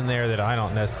sounds in there that I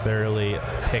don't necessarily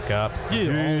pick up.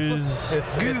 Geuze.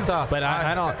 It's tough. But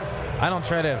I don't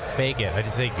try to fake it. I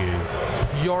just say Geuze.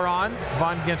 Joran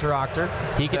van Ginterachter.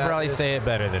 He could probably say it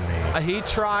better than me. He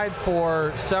tried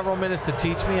for several minutes to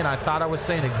teach me, and I thought I was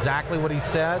saying exactly what he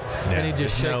said, and he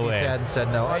just shook his head and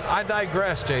said no. I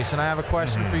digress, Jason. I have a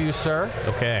question for you, sir.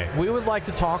 Okay. We would like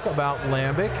to talk about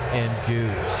Lambic and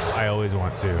Gueze. I always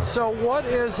want to. So what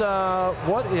is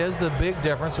the big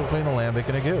difference between a Lambic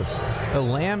and a Gueze? A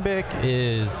Lambic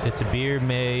it's a beer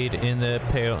made in the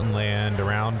Pellett land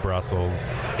around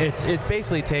Brussels. It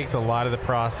basically takes a lot of the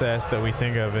process that we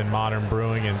think of in modern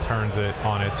brewing and turns it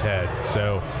on its head.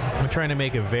 So I'm trying to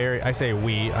make I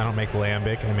don't make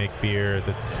Lambic, I make beer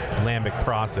that's Lambic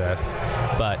process.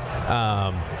 But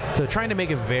so trying to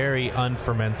make a very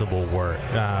unfermentable wort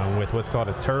with what's called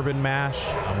a turbine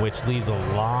mash, which leaves a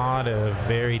lot of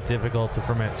very difficult to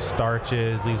ferment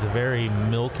starches, leaves a very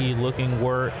milky looking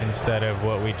wort instead of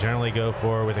what we generally go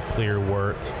for with a clear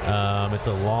wort. It's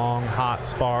a long hot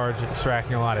sparge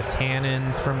extracting a lot of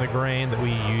tannins from the grain that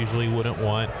we usually wouldn't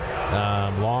want.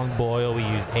 Long boil, we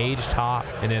use aged hop,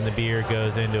 and then the beer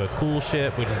goes into a cool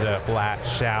ship, which is a flat,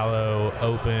 shallow,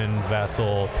 open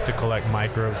vessel to collect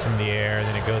microbes from the air, and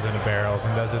then it goes into barrels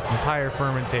and does its entire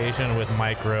fermentation with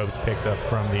microbes picked up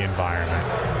from the environment.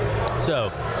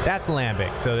 So that's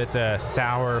Lambic. So it's a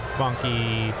sour,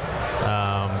 funky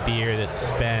beer that's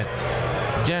spent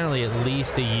generally at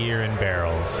least a year in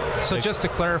barrels. So just to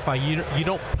clarify, you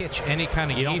don't pitch any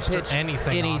kind of yeast or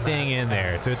anything in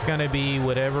there. So it's going to be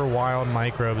whatever wild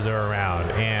microbes are around.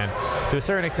 And to a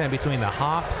certain extent between the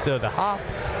hops, so the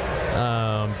hops,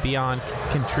 beyond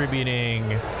contributing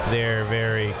their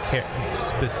very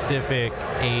specific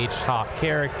aged hop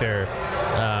character,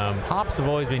 hops have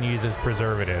always been used as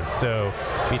preservatives. So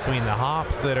between the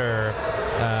hops that are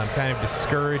kind of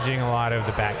discouraging a lot of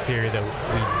the bacteria that we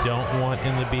don't want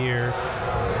in the beer,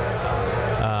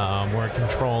 we're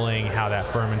controlling how that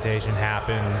fermentation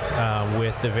happens.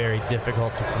 With the very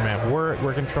difficult to ferment wort,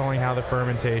 we're controlling how the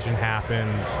fermentation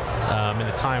happens. In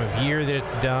the time of year that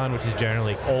it's done, which is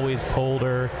generally always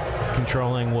colder,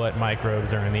 controlling what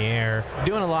microbes are in the air.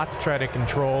 Doing a lot to try to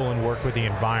control and work with the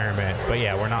environment, but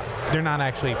yeah, they're not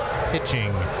actually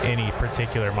pitching any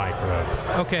particular microbes.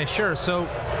 Okay, sure. So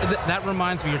that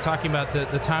reminds me, you're talking about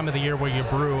the time of the year where you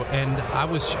brew, and I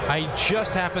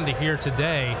just happened to hear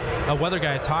today a weather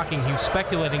guy talking saying, he was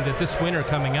speculating that this winter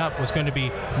coming up was going to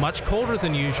be much colder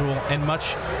than usual and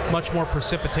much more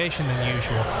precipitation than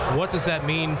usual. What does that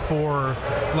mean for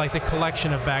like the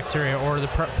collection of bacteria or the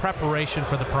preparation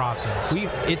for the process?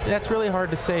 That's really hard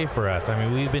to say for us. I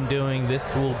mean, we've been doing,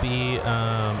 this will be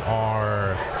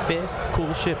our 5th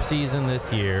cool ship season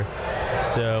this year.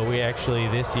 So we actually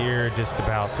this year just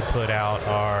about to put out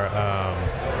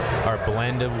our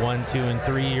blend of 1, 2, and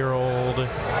 3-year-old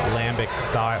Lambic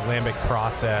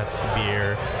process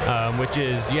beer, which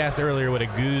is, you asked earlier what a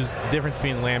Geuze, the difference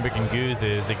between Lambic and Gueze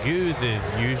is. A Geuze is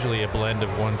usually a blend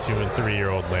of 1, 2, and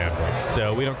 3-year-old Lambic.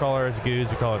 So we don't call ours Geuze,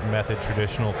 we call it Méthode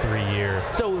Traditionnelle 3-year.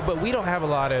 So, but we don't have a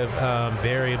lot of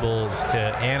variables to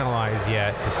analyze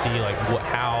yet to see like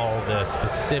how the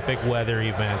specific weather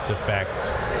events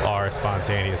affect our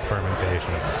spontaneous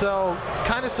fermentation. So,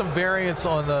 kind of some variants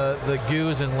on the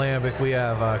Geuze and Lambic. We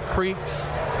have creeks,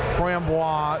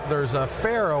 framboise. There's a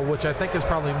farrow, which I think is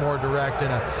probably more direct,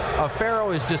 and a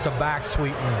farrow is just a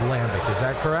back-sweetened Lambic. Is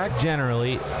that correct?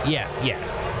 Generally,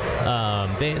 yes.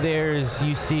 There's,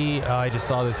 you see, I just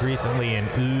saw this recently, an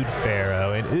oud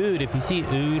farrow. And oud, if you see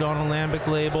oud on a Lambic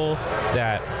label,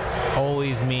 that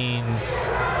always means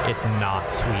it's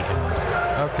not sweetened.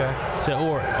 Okay. So,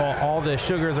 or all the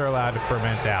sugars are allowed to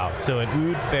ferment out. So an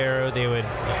oud farrow, they would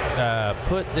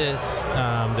put this,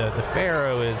 the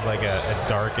farrow is like a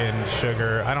darkened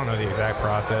sugar. I don't know the exact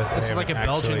process. It's like a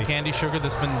Belgian candy sugar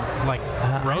that's been like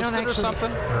roasted or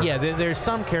something? Yeah, there's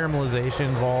some caramelization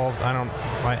involved.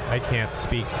 I can't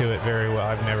speak to it very well.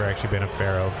 I've never actually been a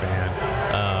farrow fan.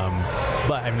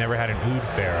 But I've never had an oud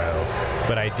farrow.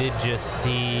 But I did just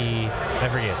see, I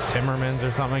forget, Timmermans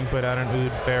or something put out an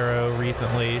oud farrow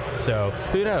recently. So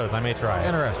who knows? I may try it.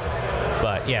 Interesting.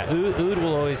 But yeah, oud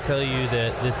will always tell you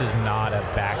that this is not a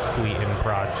back-sweetened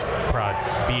prod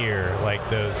beer like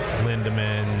those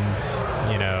Lindemans,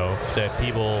 you know, that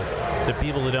the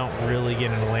people who don't really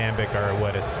get into Lambic are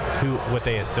what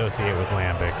they associate with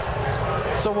Lambic.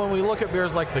 So when we look at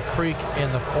beers like the Creek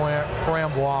and the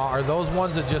Framboise, are those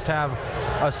ones that just have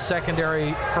a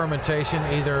secondary fermentation,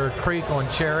 either Creek on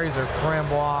cherries or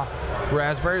Framboise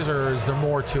raspberries, or is there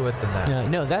more to it than that?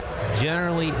 No, that's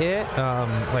generally it.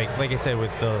 Like I said,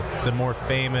 with the more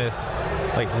famous,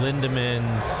 like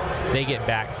Lindemans, they get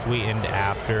back sweetened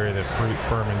after the fruit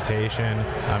fermentation.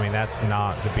 I mean, that's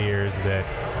not the beers that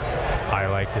I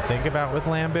like to think about with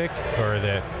Lambic, or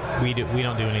that we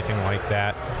don't do anything like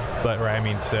that. But I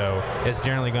mean, so it's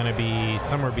generally going to be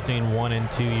somewhere between 1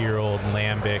 and 2 year old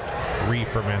Lambic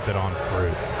re-fermented on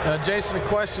fruit. Jason, a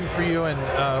question for you,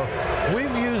 and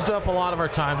we've used up a lot of our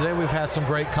time today. We've had some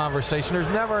great conversation. There's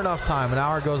never enough time. An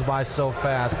hour goes by so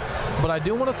fast. But I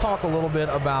do want to talk a little bit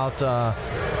about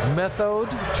Méthode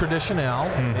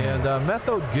Traditionnelle and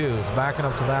Méthode Geuze, backing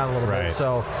up to that a little bit.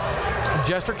 So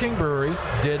Jester King Brewery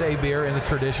did a beer in the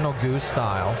traditional Geuze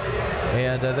style,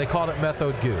 and they called it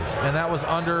Méthode Geuze, and that was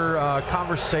under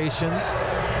conversations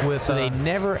with. So they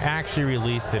never actually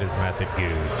released it as Méthode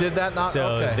Geuze. Did that not?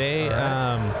 So okay. they,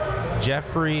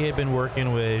 Jeffrey had been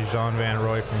working with Jean Van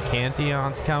Roy from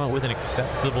Cantillon to come up with an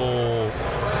acceptable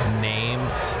name,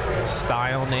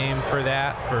 style name for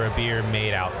that, for a beer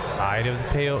made outside of the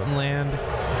Peyotton land,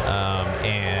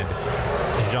 and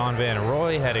Jean Van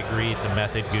Roy had agreed to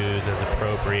Méthode Geuze as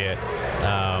appropriate,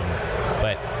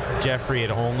 but Jeffrey had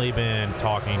only been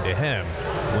talking to him.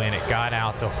 When it got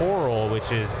out to HORAL,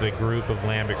 which is the group of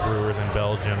Lambic brewers in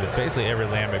Belgium, it's basically every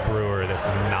Lambic brewer that's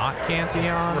not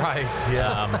Cantillon. Right,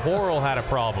 yeah. HORAL had a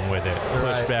problem with it,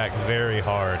 pushed back very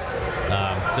hard.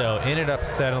 So ended up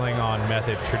settling on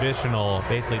Méthode Traditionnelle,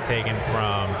 basically taken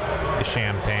from the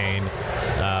Champagne.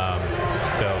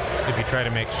 So if you try to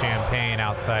make Champagne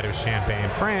outside of Champagne,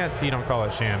 France, you don't call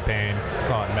it Champagne, you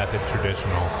call it Méthode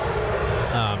Traditionnelle.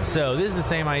 So this is the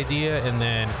same idea, and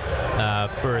then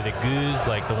for the Geuze,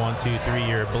 like the 1, 2, 3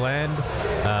 year blend,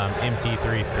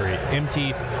 MT3,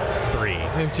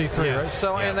 yes. Right?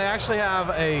 So, and they actually have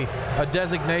a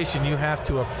designation. You have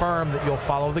to affirm that you'll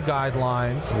follow the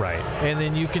guidelines, right? And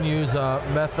then you can use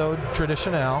Méthode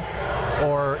Traditionnelle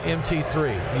or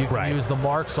MT3. You can use the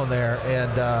marks on there,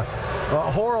 and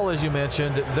HORAL, as you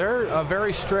mentioned, they're a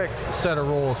very strict set of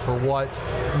rules for what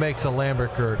makes a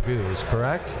Lambic or a Geuze,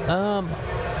 correct?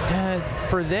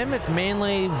 For them, it's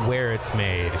mainly where it's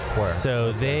made.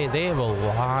 So they have a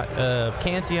lot of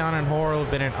Cantillon and HORAL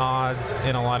have been at odds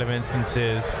in a lot of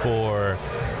instances for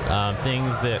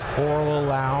things that HORAL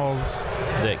allows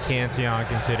that Cantillon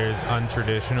considers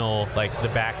untraditional, like the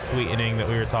back sweetening that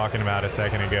we were talking about a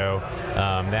second ago.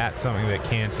 That's something that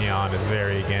Cantillon is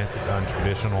very against. It's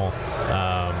untraditional.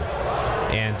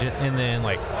 and then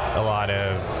like a lot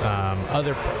of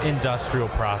other industrial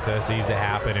processes that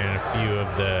happen in a few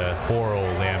of the HORAL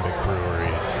Lambic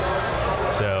breweries.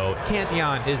 So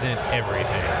Cantillon isn't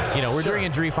everything. You know, we're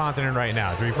drinking Driefonteinen right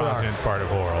now. Driefonteinen is part of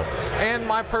HORAL. And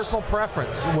my personal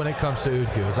preference when it comes to Oud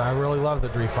Geuze. I really love the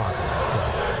Driefonteinen.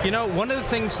 So. You know, one of the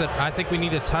things that I think we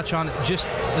need to touch on, just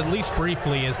at least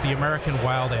briefly, is the American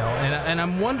Wild Ale. And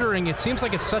I'm wondering, it seems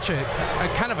like it's such a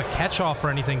kind of a catch-all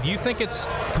for anything. Do you think it's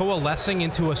coalescing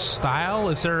into a style?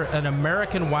 Is there an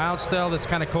American Wild style that's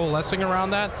kind of coalescing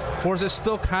around that? Or is it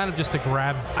still kind of just a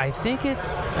grab? I think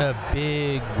it's a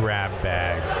big grab bag.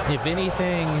 If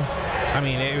anything, I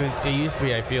mean, it used to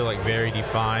be, I feel like, very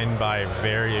defined by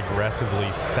very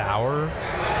aggressively sour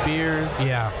beers.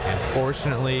 Yeah. And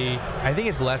fortunately, I think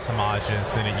it's less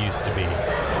homogenous than it used to be.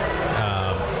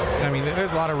 I mean,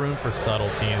 there's a lot of room for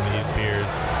subtlety in these beers,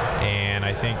 and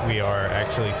I think we are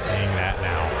actually seeing that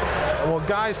now. Well,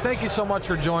 guys, thank you so much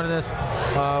for joining us.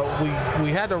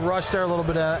 We had to rush there a little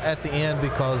bit at the end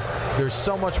because there's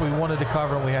so much we wanted to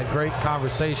cover, and we had great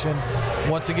conversation.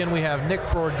 Once again, we have Nick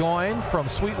Burgoyne from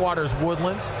SweetWater's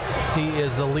Woodlands. He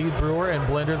is the lead brewer and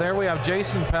blender there. We have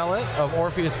Jason Pellett of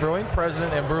Orpheus Brewing,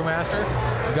 president and brewmaster.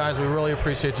 Guys, we really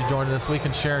appreciate you joining this week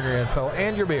and sharing your info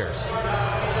and your beers.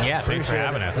 Yeah, thanks for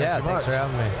having us. Yeah, thanks for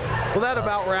having me. Well, that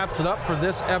about wraps it up for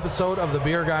this episode of the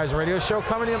Beer Guys Radio Show.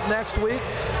 Coming up next week,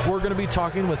 we're going to be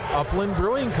talking with Upland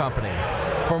Brewing Company.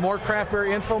 For more craft beer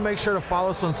info, make sure to follow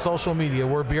us on social media.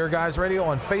 We're Beer Guys Radio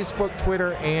on Facebook,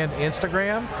 Twitter, and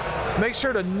Instagram. Make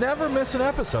sure to never miss an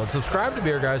episode. Subscribe to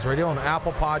Beer Guys Radio on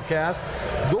Apple Podcasts,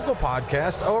 Google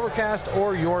Podcasts, Overcast,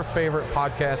 or your favorite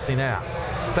podcasting app.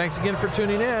 Thanks again for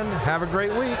tuning in. Have a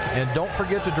great week, and don't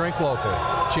forget to drink local.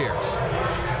 Cheers.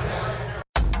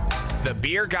 The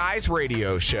Beer Guys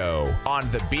Radio Show on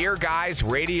the Beer Guys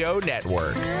Radio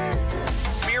Network.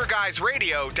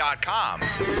 BeerGuysRadio.com.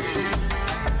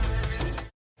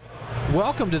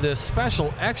 Welcome to this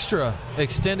special extra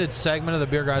extended segment of the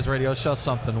Beer Guys Radio Show,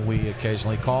 something we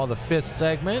occasionally call the fifth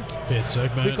segment.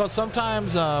 Because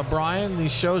sometimes, Brian,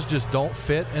 these shows just don't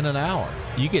fit in an hour.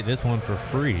 You get this one for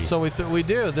free. So we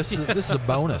do. This is a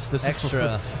bonus. This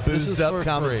extra is boozed up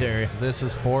commentary. This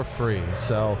is for free.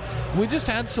 So we just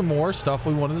had some more stuff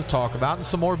we wanted to talk about and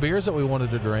some more beers that we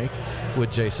wanted to drink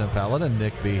with Jason Pellett and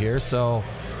Nick B here. So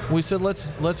we said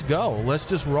let's go. Let's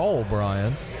just roll,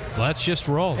 Brian. Let's just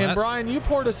roll. And Brian, you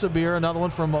poured us a beer, another one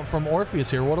from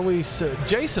Orpheus here.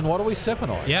 Jason, what are we sipping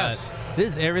on? Yes.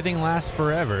 This is Everything Lasts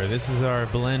Forever. This is our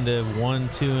blend of 1,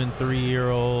 2, and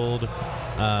 3-year-old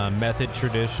Méthode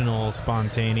Traditionnelle,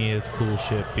 spontaneous, cool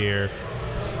shit beer.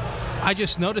 I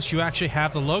just noticed you actually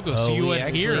have the logo, so you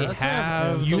adhere.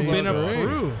 You've been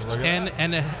approved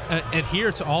and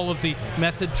adhere to all of the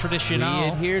Méthode Traditionnelle. We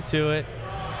adhere to it.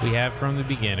 We have from the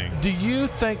beginning. Do you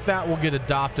think that will get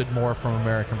adopted more from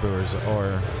American brewers,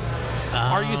 or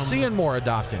are you seeing more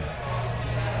adopting it?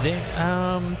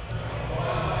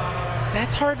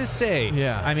 That's hard to say.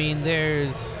 Yeah. I mean,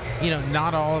 there's,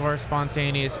 not all of our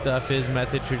spontaneous stuff is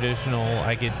Méthode Traditionnelle.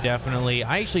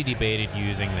 I actually debated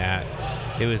using that.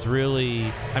 It was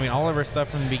really, all of our stuff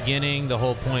from the beginning, the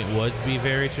whole point was to be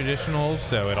very traditional,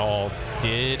 so it all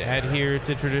did adhere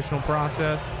to traditional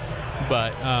process.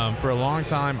 But for a long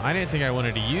time, I didn't think I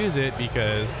wanted to use it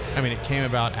because, it came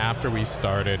about after we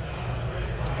started.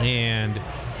 And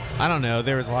I don't know,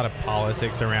 there was a lot of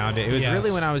politics around it. It was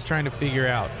really when I was trying to figure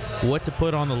out what to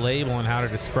put on the label and how to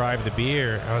describe the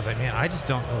beer. I was like, man, I just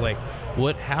don't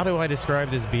know, how do I describe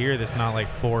this beer that's not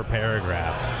 4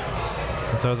 paragraphs?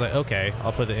 And so I was like, okay,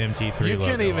 I'll put the MT3 logo. You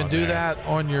can't even do there. that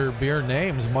on your beer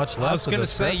names, much less. I was going to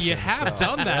say, you have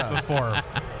done that before.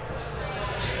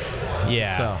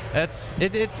 Yeah, so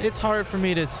it's hard for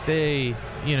me to stay,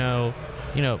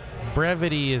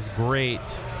 brevity is great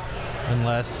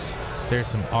unless there's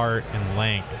some art and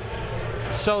length.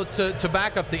 So to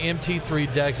back up the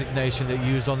MT3 designation that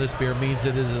you used on this beer means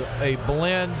it is a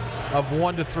blend of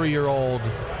 1 to 3-year-old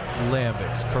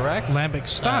lambics, correct? Lambic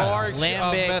style.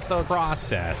 Lambic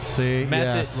process. See,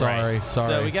 sorry.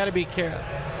 So we got to be careful.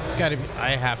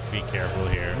 I have to be careful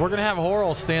here. We're gonna have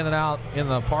HORAL standing out in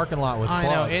the parking lot with clubs.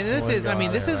 I know, and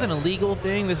this isn't a legal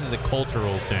thing. This is a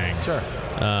cultural thing. Sure.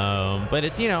 But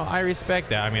it's I respect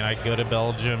that. I go to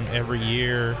Belgium every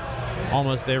year,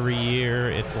 almost every year.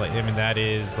 It's that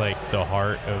is the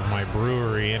heart of my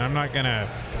brewery, and I'm not gonna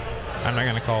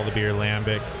call the beer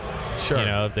lambic. Sure.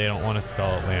 If they don't want us to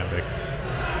call it lambic.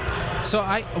 So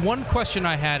one question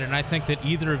I had, and I think that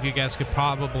either of you guys could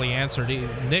probably answer,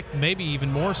 Nick maybe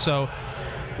even more so,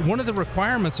 one of the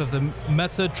requirements of the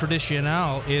Méthode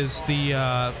Traditionnelle is the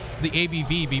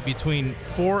ABV be between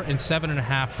 4 and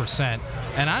 7.5%.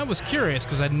 And I was curious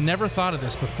because I'd never thought of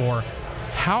this before.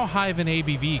 How high of an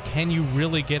ABV can you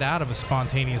really get out of a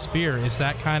spontaneous beer? Is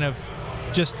that kind of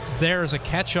just there as a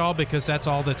catch-all because that's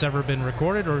all that's ever been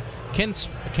recorded, or can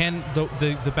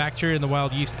the bacteria and the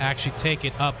wild yeast actually take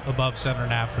it up above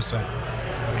 7.5%?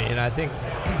 I mean, I think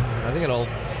it'll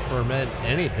ferment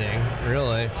anything,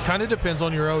 really. Kind of depends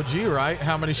on your OG, right?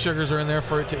 How many sugars are in there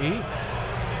for it to eat?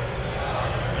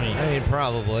 I mean,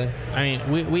 probably. I mean,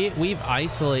 we've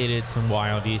isolated some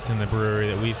wild yeast in the brewery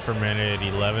that we've fermented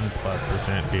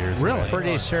 11+% beers. Really?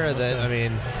 Pretty sure that, I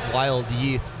mean, wild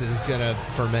yeast is going to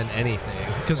ferment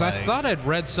anything. Because I thought I'd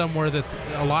read somewhere that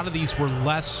a lot of these were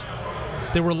less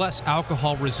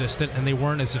alcohol resistant and they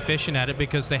weren't as efficient at it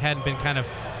because they hadn't been kind of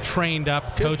trained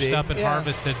up, coached up, and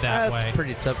harvested that way. That's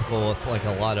pretty typical with like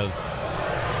a lot of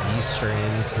yeast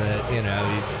strains that,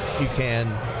 you can,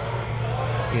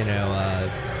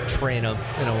 train them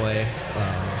in a way.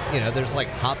 There's like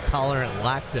hop tolerant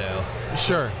lacto.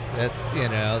 Sure.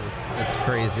 It's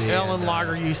crazy. Ale and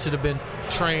lager yeast that have been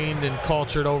trained and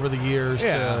cultured over the years.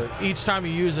 Yeah. Each time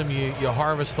you use them, you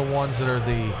harvest the ones that are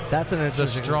the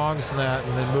strongest in that,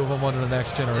 and then move them on to the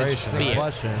next generation. Interesting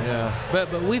question. Yeah.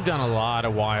 But we've done a lot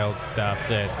of wild stuff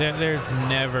that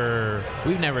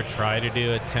we've never tried to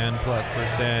do a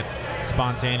 10+%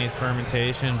 spontaneous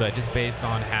fermentation, but just based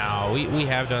on how we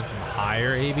have done some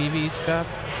higher ABV stuff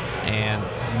and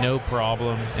no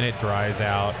problem, and it dries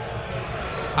out.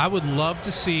 I would love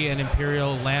to see an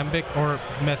Imperial Lambic or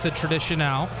Méthode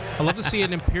Traditionnelle. I'd love to see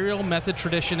an Imperial Méthode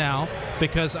Traditionnelle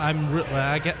because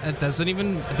it doesn't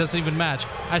even match.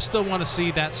 I still want to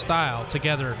see that style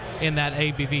together in that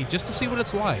ABV just to see what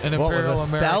it's like. An Imperial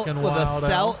American with a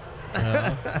stout.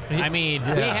 I mean,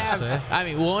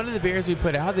 one of the beers we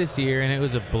put out this year, and it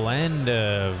was a blend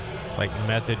of like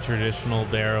Méthode traditional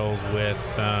barrels with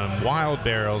some wild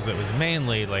barrels that was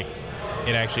mainly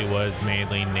it actually was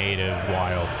mainly native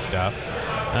wild stuff.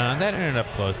 That ended up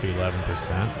close to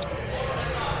 11%.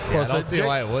 I don't see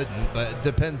why it wouldn't, but it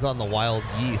depends on the wild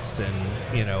yeast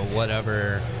and,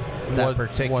 whatever that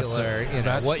particular,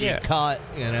 what you caught,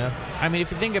 I mean,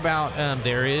 if you think about,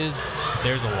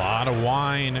 there's a lot of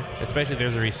wine, especially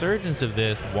there's a resurgence of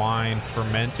this wine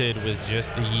fermented with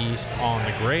just the yeast on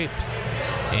the grapes.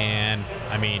 And,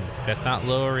 I mean, that's not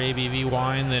lower ABV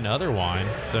wine than other wine.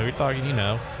 So you're talking,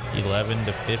 11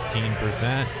 to 15%,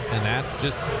 and that's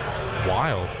just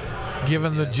wild.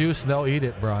 Given the juice, they'll eat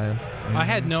it, Brian. I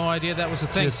had no idea that was a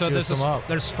thing. Just so juice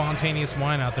there's spontaneous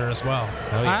wine out there as well.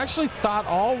 I actually thought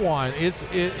all wine.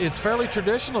 It's fairly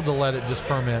traditional to let it just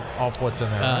ferment off what's in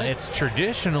there. Right? It's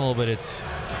traditional, but it's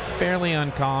fairly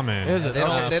uncommon. Is it? They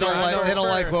don't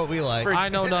like what we like. I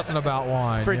know nothing about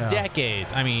wine. For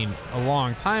decades. I mean, a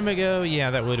long time ago,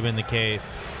 that would have been the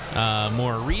case.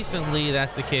 More recently,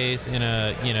 that's the case in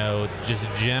a just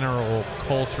general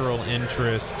cultural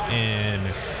interest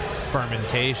in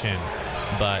fermentation.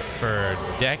 But for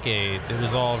decades, it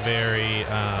was all very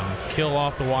kill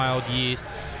off the wild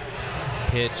yeasts,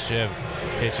 pitch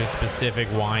a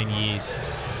specific wine yeast,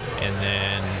 and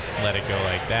then let it go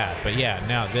like that. But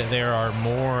now there are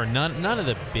more. None of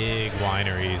the big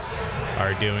wineries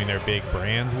are doing their big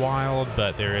brands wild,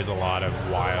 but there is a lot of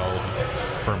wild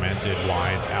fermented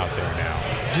wines out there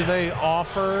now. Do they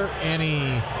offer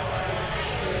any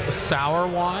sour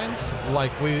wines?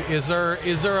 Is there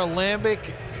a Lambic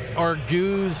or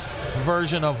Geuze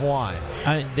version of wine?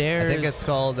 I think it's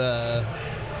called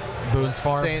Boone's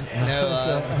Farm.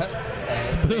 Lambic.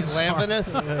 It's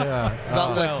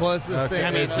about the closest thing.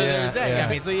 I mean, so there's that. I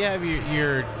mean, so you have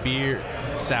your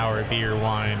sour beer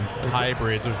wine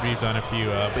hybrids, which we've done a few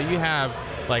of, but you have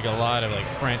a lot of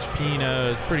French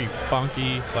Pinots, pretty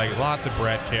funky, lots of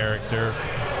Brett character.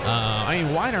 I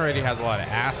mean, wine already has a lot of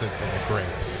acid from the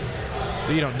grapes,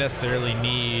 so you don't necessarily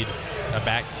need a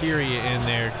bacteria in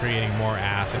there creating more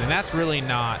acid, and that's really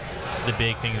not the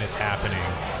big thing that's happening.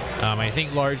 I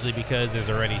think largely because there's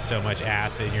already so much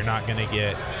acid, you're not going to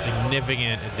get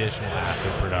significant additional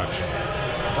acid production.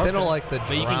 They don't like the dry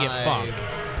but you can get funk.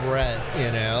 Brett,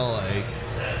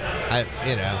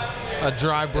 a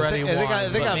dry bready wine. If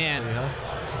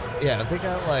they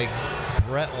got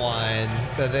Brett wine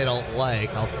that they don't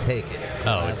like, I'll take it.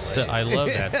 I love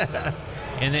that stuff.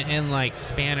 And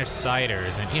Spanish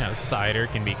ciders, and cider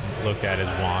can be looked at as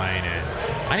wine, and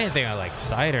I didn't think I liked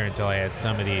cider until I had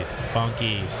some of these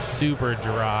funky, super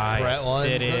dry, Brett ones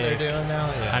that they're doing now.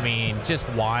 Yeah. I mean, just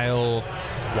wild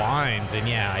wines, and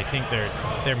yeah, I think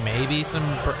there may be some.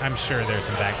 I'm sure there's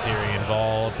some bacteria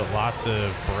involved, but lots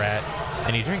of Brett.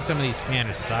 And you drink some of these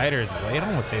Spanish ciders, it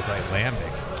almost tastes like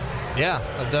lambic. Yeah,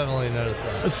 I've definitely noticed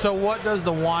that. So what does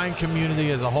the wine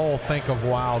community as a whole think of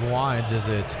wild wines? Is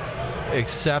it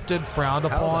accepted, frowned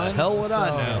upon? How the hell would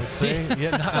I know? See?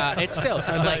 Yeah, it's still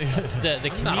like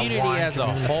the community as a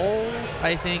whole,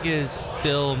 I think, is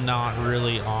still not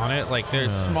really on it. Like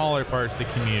there's smaller parts of the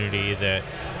community that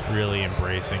really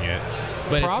embracing it,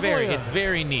 but it's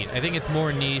very neat. I think it's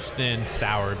more niche than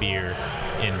sour beer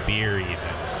in beer even.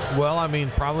 Well, I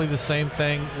mean, probably the same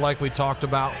thing like we talked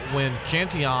about when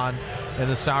Cantillon and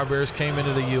the sour beers came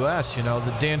into the U.S. You know,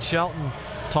 the Dan Shelton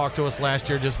talked to us last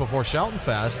year just before Shelton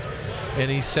Fest, and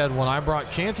he said, when I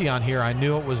brought Cantillon here, I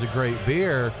knew it was a great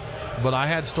beer, but I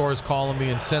had stores calling me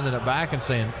and sending it back and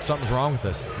saying, something's wrong with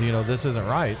this. You know, this isn't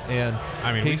right. And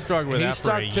I mean, we struggled with that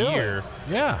for a year.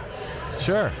 Yeah,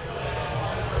 sure.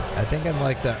 I think I'm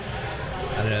like the,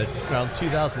 I don't know, around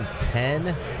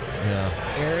 2010.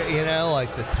 Yeah. You know,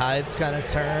 like the tides kind of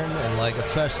turned, and like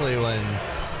especially when,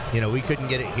 you know, we couldn't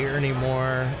get it here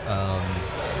anymore.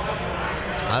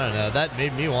 I don't know. That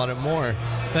made me want it more.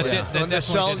 When the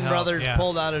Shelton brothers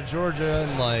pulled out of Georgia,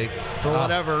 and like for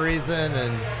whatever reason,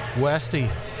 and Westy.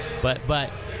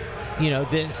 But you know,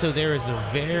 so there is a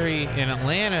very in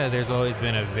Atlanta. There's always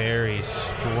been a very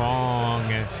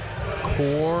strong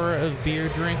core of beer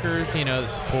drinkers, you know,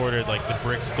 supported like the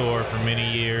Brick Store for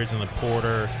many years and the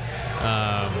Porter,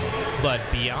 but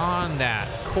beyond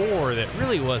that core that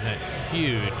really wasn't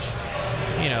huge,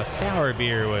 you know, sour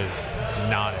beer was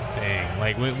not a thing.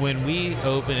 Like when we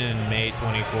opened in May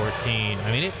 2014,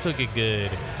 I mean, it took a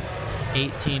good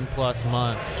 18 plus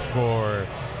months for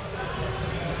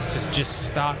just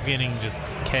stop getting just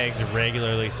kegs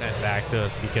regularly sent back to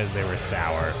us because they were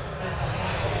sour.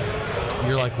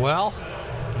 You're like, well,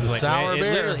 it's a sour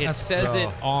beer. It says it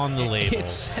on the label. It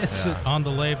says it on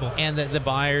the label. And the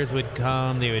buyers would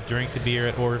come. They would drink the beer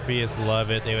at Orpheus,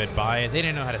 love it. They would buy it. They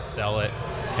didn't know how to sell it.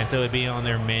 And so it would be on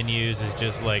their menus as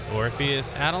just like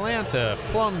Orpheus Atlanta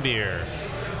plum beer.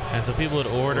 And so people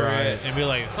would order it and be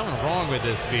like, something wrong with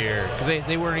this beer. Because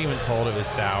they weren't even told it was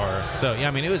sour. So, yeah,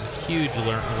 I mean, it was a huge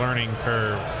learning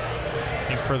curve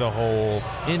for the whole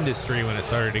industry when it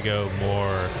started to go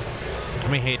more... I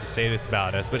mean, I hate to say this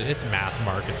about us, but it's mass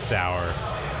market sour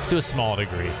to a small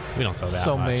degree. We don't sell that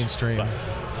so much. So mainstream.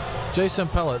 But. Jason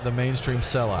Pellett, the mainstream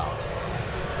sellout.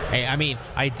 Hey, I mean,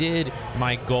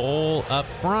 my goal up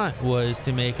front was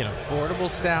to make an affordable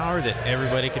sour that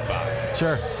everybody could buy.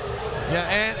 Sure.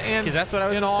 Yeah, and because that's what I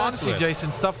was. In all honesty,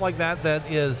 Jason, stuff like that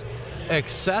is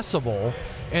accessible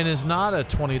and is not a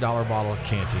 $20 bottle of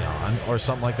Cantillon or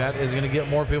something like that is going to get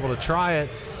more people to try it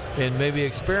and maybe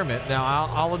experiment. Now,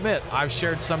 I'll admit, I've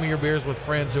shared some of your beers with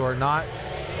friends who are not,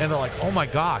 and they're like, oh my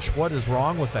gosh, what is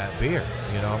wrong with that beer?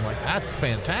 You know, I'm like, that's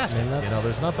fantastic. You know,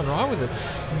 there's nothing wrong with it.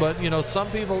 But, you know,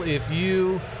 some people, if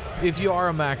you are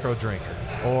a macro drinker,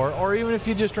 or even if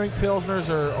you just drink Pilsners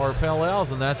or Pale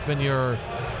Ales, and that's been your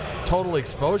total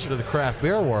exposure to the craft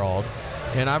beer world,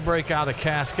 and I break out a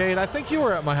Cascade. I think you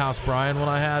were at my house, Brian, when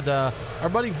I had our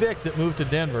buddy Vic that moved to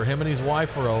Denver. Him and his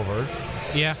wife were over.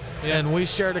 Yeah. And we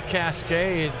shared a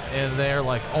Cascade, and they're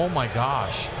like, oh my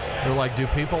gosh. They're like, do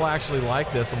people actually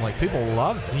like this? I'm like, people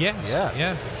love this. Yes.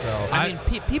 Yeah. So I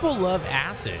mean, people love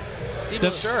acid. The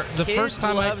first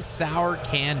time I love sour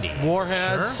candy.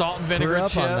 Warheads, salt and vinegar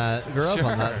chips. Grew up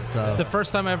on that stuff. The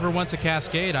first time I ever went to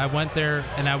Cascade, I went there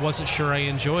and I wasn't sure I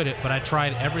enjoyed it, but I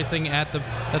tried everything at the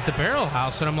Barrel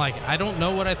House, and I'm like, I don't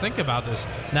know what I think about this.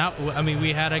 Now, I mean,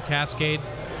 we had a Cascade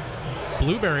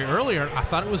Blueberry earlier. I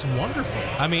thought it was wonderful.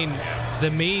 I mean,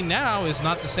 the me now is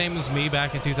not the same as me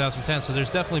back in 2010, so there's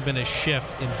definitely been a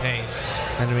shift in tastes.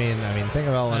 And I mean, think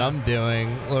about what I'm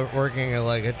doing, working at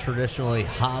like a traditionally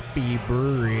hoppy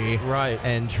brewery, right?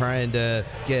 And trying to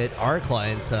get our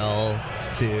clientele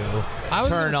to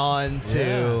turn on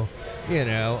to, you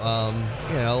know,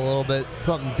 a little bit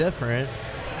something different.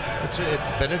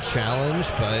 It's been a challenge,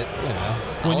 but you know,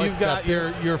 when you've got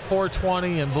your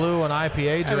 420 and blue and IPA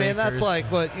drinkers, I mean, that's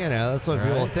like what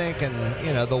people think, and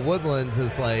you know, the Woodlands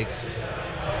is like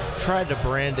tried to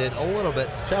brand it a little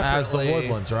bit separately as the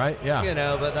Woodlands, right? Yeah, you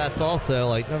know, but that's also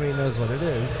like nobody knows what it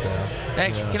is. So.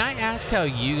 Actually, can I ask how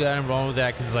you got involved with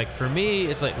that? Because like for me,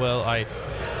 it's like, well,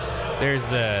 there's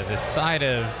the side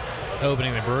of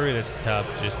opening the brewery that's tough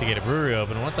just to get a brewery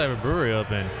open. Once I have a brewery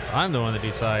open, I'm the one that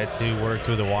decides who works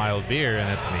with a wild beer, and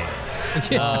that's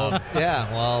me.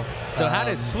 Well, so how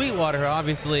does SweetWater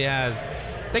obviously has,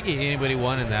 I think anybody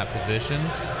won in that position?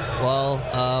 Well,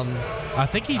 I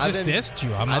think he just dissed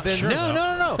you. I'm not sure.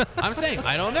 No. I'm saying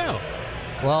I don't know.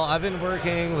 Well, I've been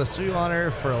working with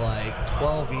SweetWater for like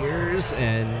 12 years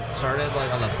and started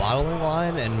like on the bottling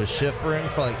line and was shift brewing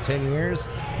for like 10 years,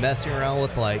 messing around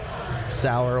with like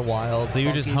sour, wild. So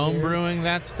you're just home beers. brewing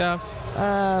that stuff?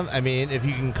 I mean, if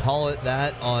you can call it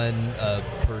that on a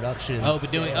production.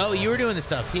 You were doing the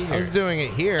stuff here. I was doing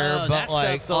it here, but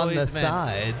like on the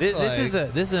side. This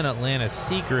is an Atlanta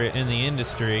secret in the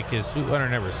industry because SweetWater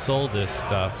never sold this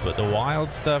stuff, but the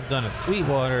wild stuff done at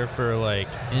SweetWater for like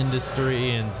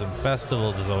industry and some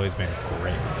festivals has always been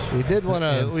great. We did win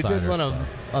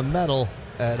a medal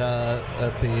at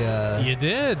the. You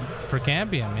did for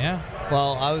Cambium, yeah.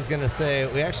 Well, I was gonna say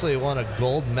we actually won a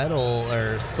gold medal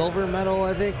or silver medal,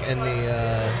 I think, in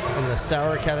the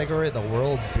sour category at the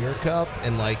World Beer Cup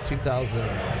in like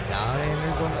 2009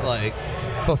 or something, like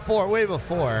way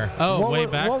before. Oh, way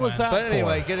back. What was that? But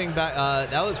anyway, for? Getting back,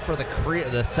 that was for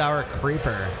the sour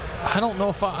creeper. I don't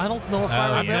know if I remember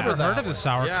I've never that. heard of the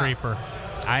sour creeper.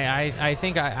 I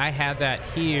think I had that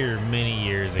here many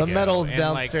years ago. The medal's and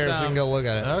downstairs. Like we can go look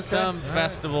at it. Okay. Some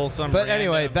festival, some. But random.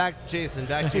 anyway, back to your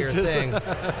thing.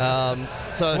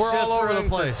 So We're all over the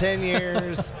place. For 10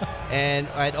 years, and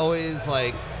I'd always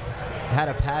like had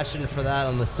a passion for that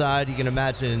on the side. You can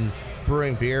imagine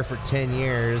brewing beer for 10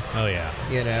 years. Oh yeah.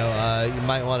 You know, you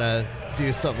might want to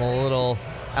do something a little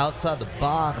outside the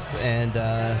box, and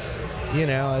you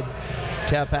know, I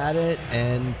kept at it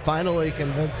and finally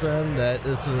convinced them that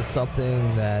this was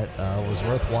something that was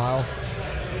worthwhile.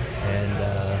 And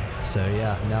so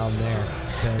yeah, now I'm there.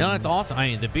 No, that's awesome. I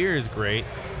mean, the beer is great.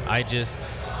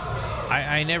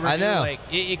 I never knew, know. like,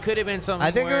 it could have been something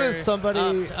I think it was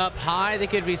somebody up high. They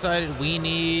could have decided we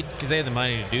need, because they have the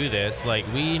money to do this, like,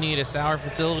 we need a sour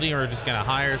facility, or we're just going to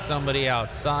hire somebody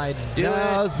outside to do it.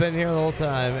 I've been here the whole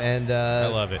time, and I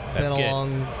love it. That's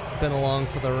been along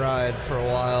for the ride for a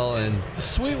while. And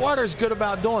SweetWater's good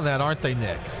about doing that, aren't they,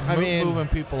 Nick? Moving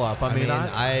people up. I mean,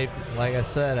 like I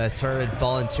said, I started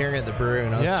volunteering at the brewery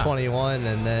when I was 21,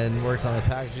 and then worked on the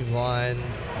packaging line,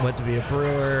 went to be a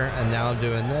brewer, and now I'm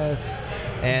doing this.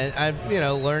 And I'm,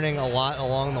 learning a lot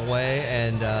along the way,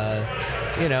 and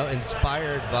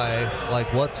inspired by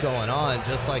like what's going on,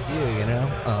 just like you,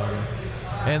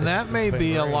 And that may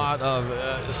be a lot of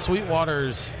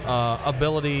SweetWater's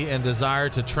ability and desire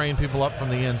to train people up from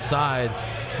the inside.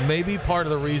 Maybe part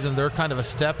of the reason they're kind of a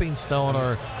stepping stone,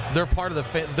 or they're part of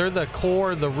they're the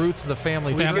core, the roots of the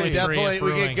family. We could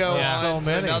go on to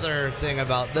many. another thing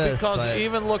about this, because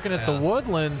even looking at the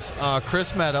Woodlands,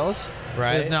 Chris Meadows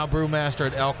is now brewmaster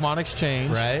at Elkmont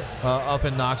Exchange, up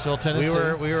in Knoxville, Tennessee.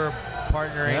 We were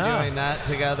partnering doing that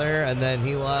together, and then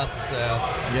he left. So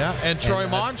and Troy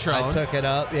Montrone, I took it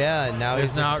up, and now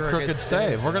he's now at Crooked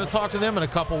Stave. We're going to talk to them in a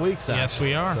couple weeks. Yes,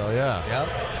 we are. So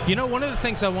one of the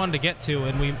things I wanted to get to,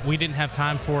 and we didn't have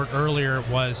time for it earlier,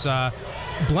 was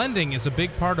blending is a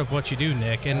big part of what you do,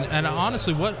 Nick. And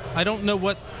honestly, I don't know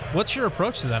what's your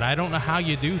approach to that. I don't know how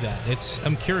you do that.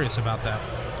 I'm curious about that.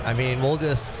 I mean, we'll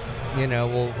just we're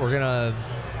gonna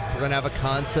have a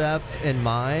concept in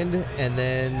mind, and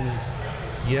then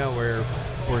we're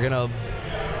gonna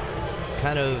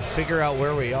kind of figure out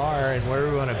where we are and where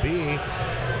we want to be,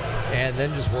 and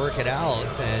then just work it out.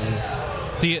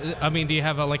 And do you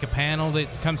have a panel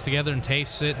that comes together and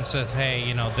tastes it and says,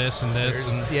 hey, this and this?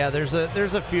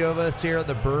 There's a few of us here at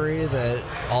the brewery that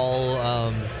all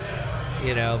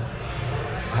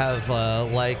have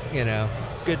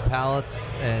good palates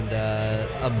and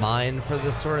a mind for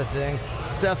this sort of thing.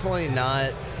 It's definitely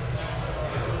not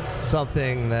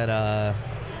something that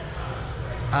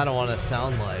I don't want to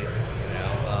sound like.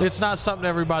 It's not something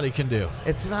everybody can do.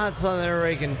 It's not something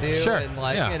everybody can do. Sure. And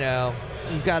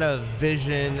you've got a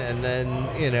vision, and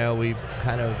then we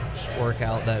kind of just work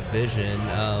out that vision.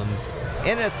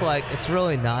 And it's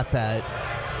really not that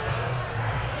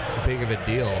big of a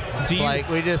deal.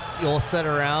 We'll sit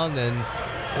around and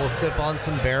we'll sip on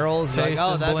some barrels, and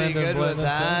that'd be good with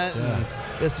that.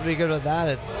 This would be good with that.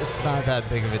 It's not that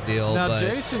big of a deal. Now,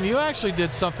 Jason, you actually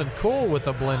did something cool with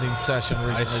a blending session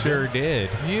recently. I sure did.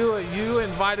 You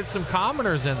invited some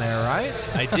commoners in there,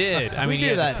 right? I did. We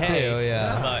do that too,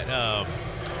 yeah. But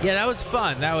that was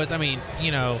fun. That was,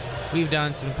 we've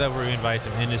done some stuff where we invite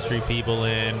some industry people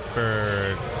in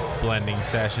for blending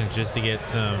sessions just to get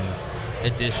some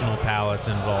additional palates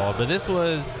involved. But this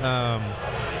was,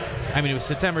 it was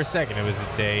September 2nd. It was the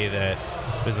day that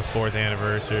was the 4th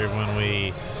anniversary of when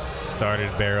we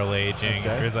started barrel aging.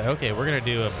 Okay. It was like, okay, we're going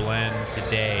to do a blend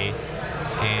today,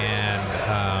 and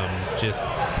just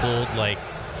pulled like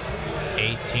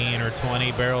 18 or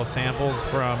 20 barrel samples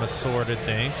from assorted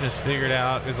things. Just figured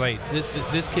out, it was like,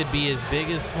 this could be as big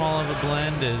as small of a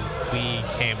blend as we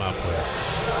came up with.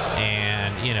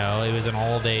 And you know, it was an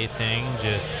all-day thing,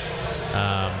 just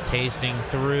tasting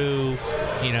through,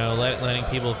 you know, letting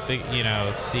people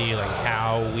see like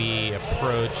how we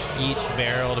approach each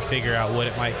barrel to figure out what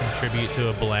it might contribute to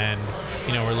a blend.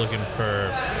 You know, we're looking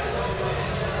for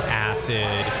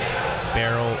acid,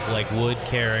 barrel, like wood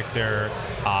character,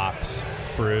 hops,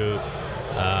 fruit,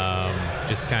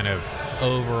 just kind of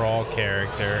overall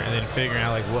character, and then figuring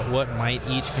out like what might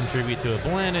each contribute to a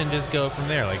blend, and just go from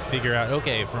there. Like figure out,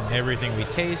 okay, from everything we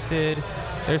tasted,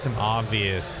 there's some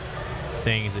obvious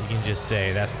things that you can just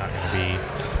say that's not going to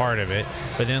be part of it.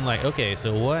 But then like, okay,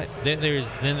 so what?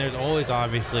 There's always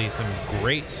obviously some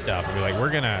great stuff. We're like, we're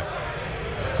gonna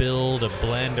build a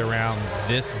blend around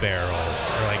this barrel,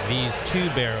 or like these two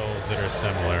barrels that are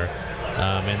similar.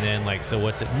 And then like, so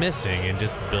what's it missing, and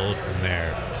just build from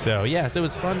there. So yeah, so it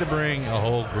was fun to bring a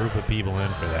whole group of people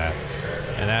in for that.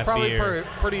 And that probably beer,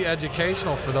 pretty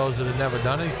educational for those that have never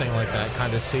done anything like that,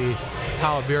 kind of see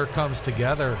how a beer comes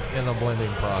together in the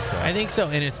blending process. I think so,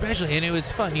 and especially, and it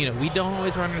was fun. You know, we don't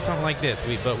always run into something like this.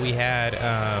 But we had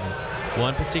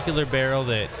one particular barrel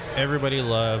that everybody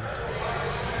loved.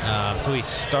 So we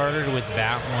started with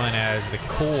that one as the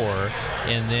core,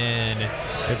 and then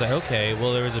it was like, okay,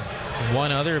 well, there was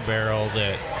one other barrel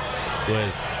that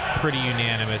was pretty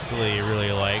unanimously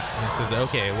really liked, and says,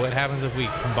 okay, what happens if we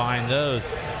combine those?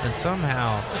 And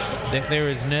somehow there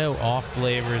was no off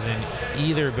flavors in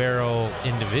either barrel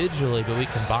individually, but we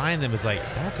combined them. It's like,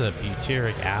 that's a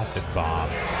butyric acid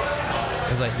bomb.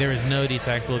 It's like there is no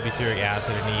detectable butyric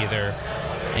acid in either,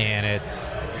 and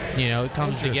it's, you know, it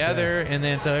comes together, and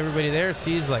then so everybody there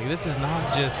sees like, this is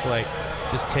not just like,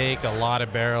 just take a lot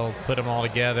of barrels, put them all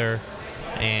together,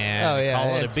 and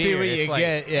call it a beer. See what you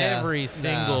get. Yeah. Every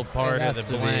single part of the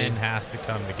blend has to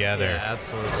come together. Yeah,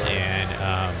 absolutely.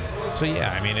 And so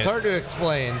yeah, I mean, it's hard to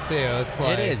explain too. It's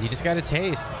like, it is. You just got to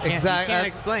taste. Exactly. You can't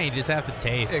explain. You just have to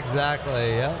taste. Exactly.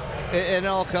 Yeah. It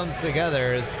all comes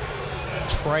together. As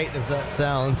trite as that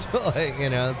sounds, like, you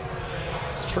know,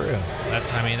 it's true.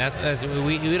 That's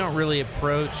we don't really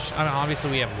approach. I mean,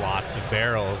 obviously we have lots of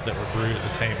barrels that were brewed at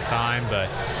the same time, but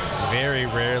very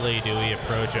rarely do we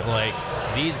approach it like,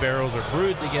 these barrels are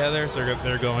brewed together, so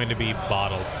they're going to be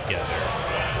bottled together.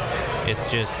 It's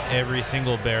just every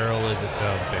single barrel is its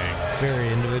own thing.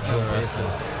 Very individual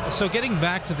basis. So getting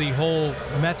back to the whole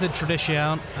Méthode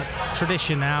Traditionnelle,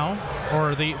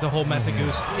 or the whole Méthode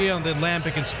Geuze, you know, the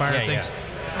Lambic inspired things.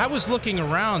 Yeah. I was looking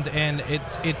around, and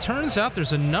it turns out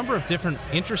there's a number of different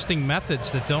interesting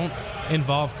methods that don't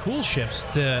involve cool ships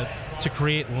to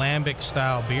create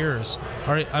Lambic-style beers.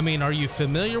 Are you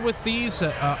familiar with these?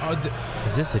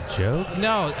 Is this a joke?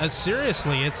 No,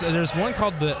 seriously. There's one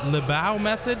called the Lebau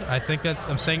method. I think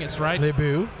I'm saying it's right.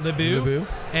 Lebau.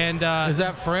 And is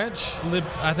that French?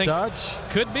 I think Dutch?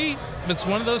 Could be. It's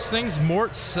one of those things.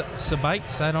 Mort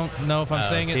Sabite. I don't know if I'm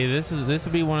saying it. See, this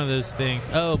would be one of those things.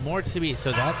 Oh, Mort Sabite.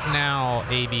 So that's now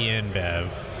AB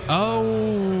InBev.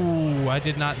 Oh, I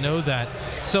did not know that.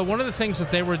 So one of the things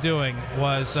that they were doing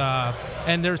was,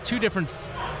 and there are two different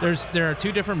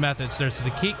methods. There's the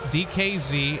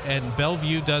DKZ, and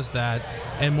Bellevue does that,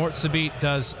 and Mort Sabite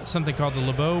does something called the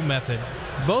Lebau method.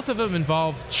 Both of them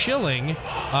involve chilling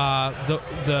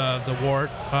the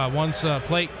wort. One's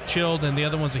plate chilled, and the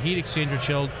other one's a heat exchanger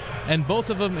chilled, and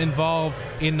both of them involve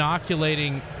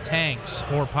inoculating tanks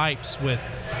or pipes with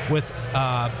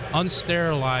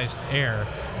unsterilized air.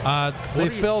 They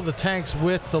fill the tanks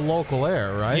with the local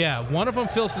air, right? Yeah, one of them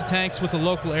fills the tanks with the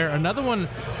local air. Another one,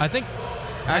 I think,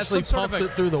 actually pumps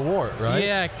it through the wort, right?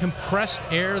 Yeah, compressed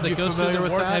air that goes through the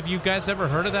wort. Have you guys ever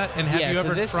heard of that? And have you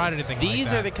ever tried anything like that?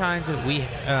 These are the kinds of these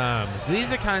are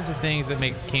the kinds of things that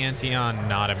makes Cantillon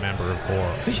not a member of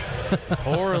HORAL.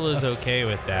 HORAL is okay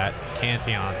with that.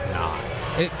 Cantillon's not.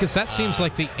 Because that seems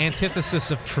like the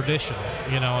antithesis of traditional.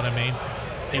 You know what I mean?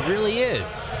 It really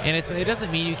is. And it doesn't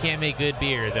mean you can't make good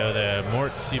beer, though. The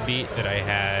Mort Subite that I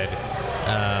had,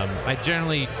 I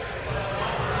generally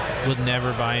would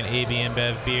never buy an AB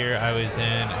InBev beer. I was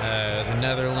in the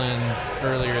Netherlands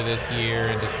earlier this year,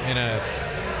 and just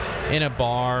in a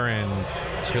bar in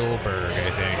Tilburg,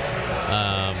 I think,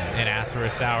 and asked for a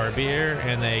sour beer,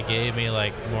 and they gave me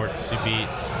like Mort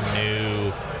Subite's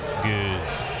new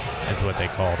Geuze, is what they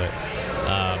called it.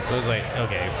 So I was like,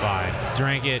 okay, fine.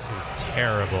 Drank it. It was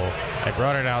terrible. I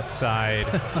brought it outside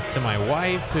to my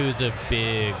wife, who's a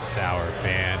big sour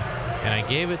fan, and I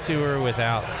gave it to her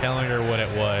without telling her what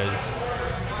it was.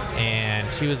 And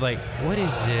she was like, what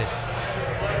is this?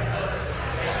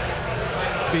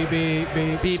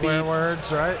 Beep, swear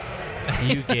words, right?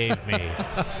 You gave me.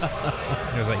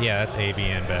 I was like, yeah, that's AB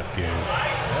InBev Geuze.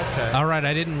 Okay. All right,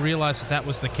 I didn't realize that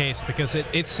was the case, because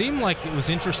it seemed like it was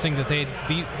interesting that they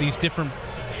had these different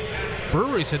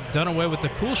breweries had done away with the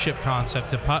cool ship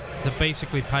concept to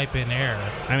basically pipe in air.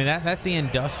 I mean, that's the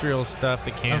industrial stuff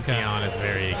that Cantillon is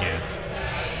very against.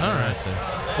 Interesting.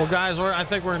 Well, guys, I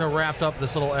think we're going to wrap up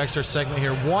this little extra segment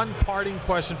here. One parting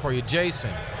question for you,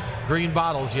 Jason. Green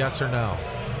bottles, yes or no?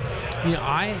 You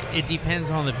know, it depends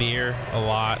on the beer a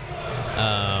lot.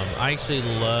 I actually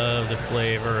love the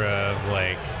flavor of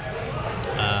like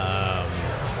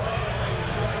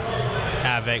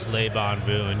Avec Les Bon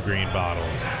Vu in green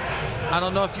bottles. I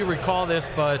don't know if you recall this,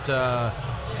 but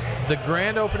the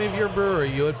grand opening of your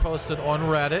brewery, you had posted on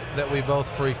Reddit that we both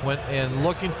frequent and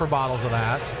looking for bottles of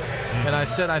that. Mm-hmm. And I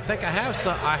said, I think I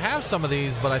have some of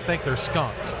these, but I think they're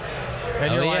skunked.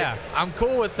 And you're like, I'm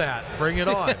cool with that. Bring it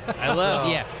on. I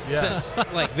love, so,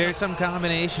 like, there's some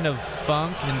combination of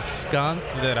funk and skunk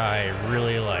that I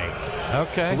really like.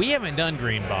 Okay. We haven't done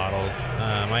green bottles.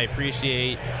 I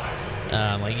appreciate,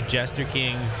 like, Jester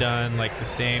King's done, like, the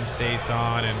same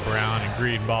Saison and brown and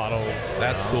green bottles.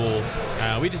 That's cool.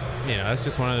 We just, that's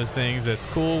just one of those things that's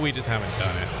cool. We just haven't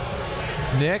done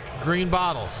it. Nick, green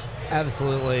bottles.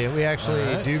 Absolutely. We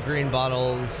actually do green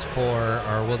bottles for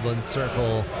our Woodlands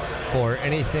Circle for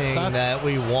anything that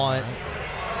we want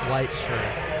light strip,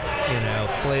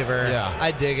 flavor. Yeah.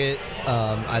 I dig it.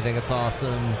 I think it's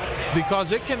awesome.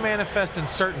 Because it can manifest in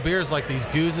certain beers like these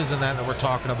Geuzes and that we're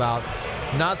talking about,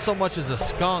 not so much as a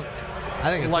skunk. I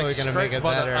think it's really going to make it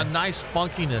better. A nice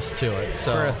funkiness to it.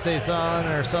 So for a Saison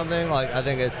or something, like I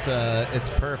think it's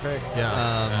perfect. Yeah,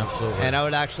 absolutely. And I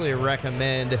would actually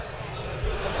recommend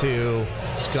to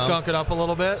skunk it up a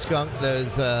little bit. Skunk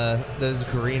those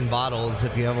green bottles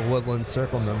if you have a Woodlands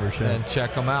Circle membership. And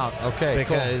check them out. Okay,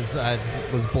 because cool. I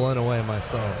was blown away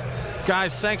myself.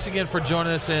 Guys, thanks again for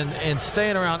joining us and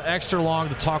staying around extra long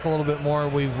to talk a little bit more.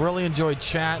 We've really enjoyed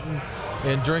chatting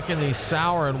and drinking these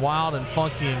sour and wild and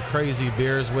funky and crazy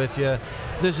beers with you.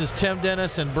 This is Tim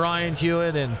Dennis and Brian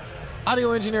Hewitt and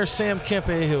audio engineer Sam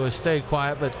Kempe, who has stayed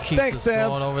quiet but keeps us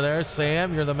going over there.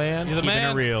 Sam, you're the man. You're the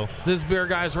man. Keeping it real. This is Beer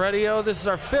Guys Radio. This is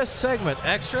our 5th segment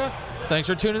extra. Thanks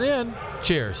for tuning in.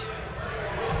 Cheers.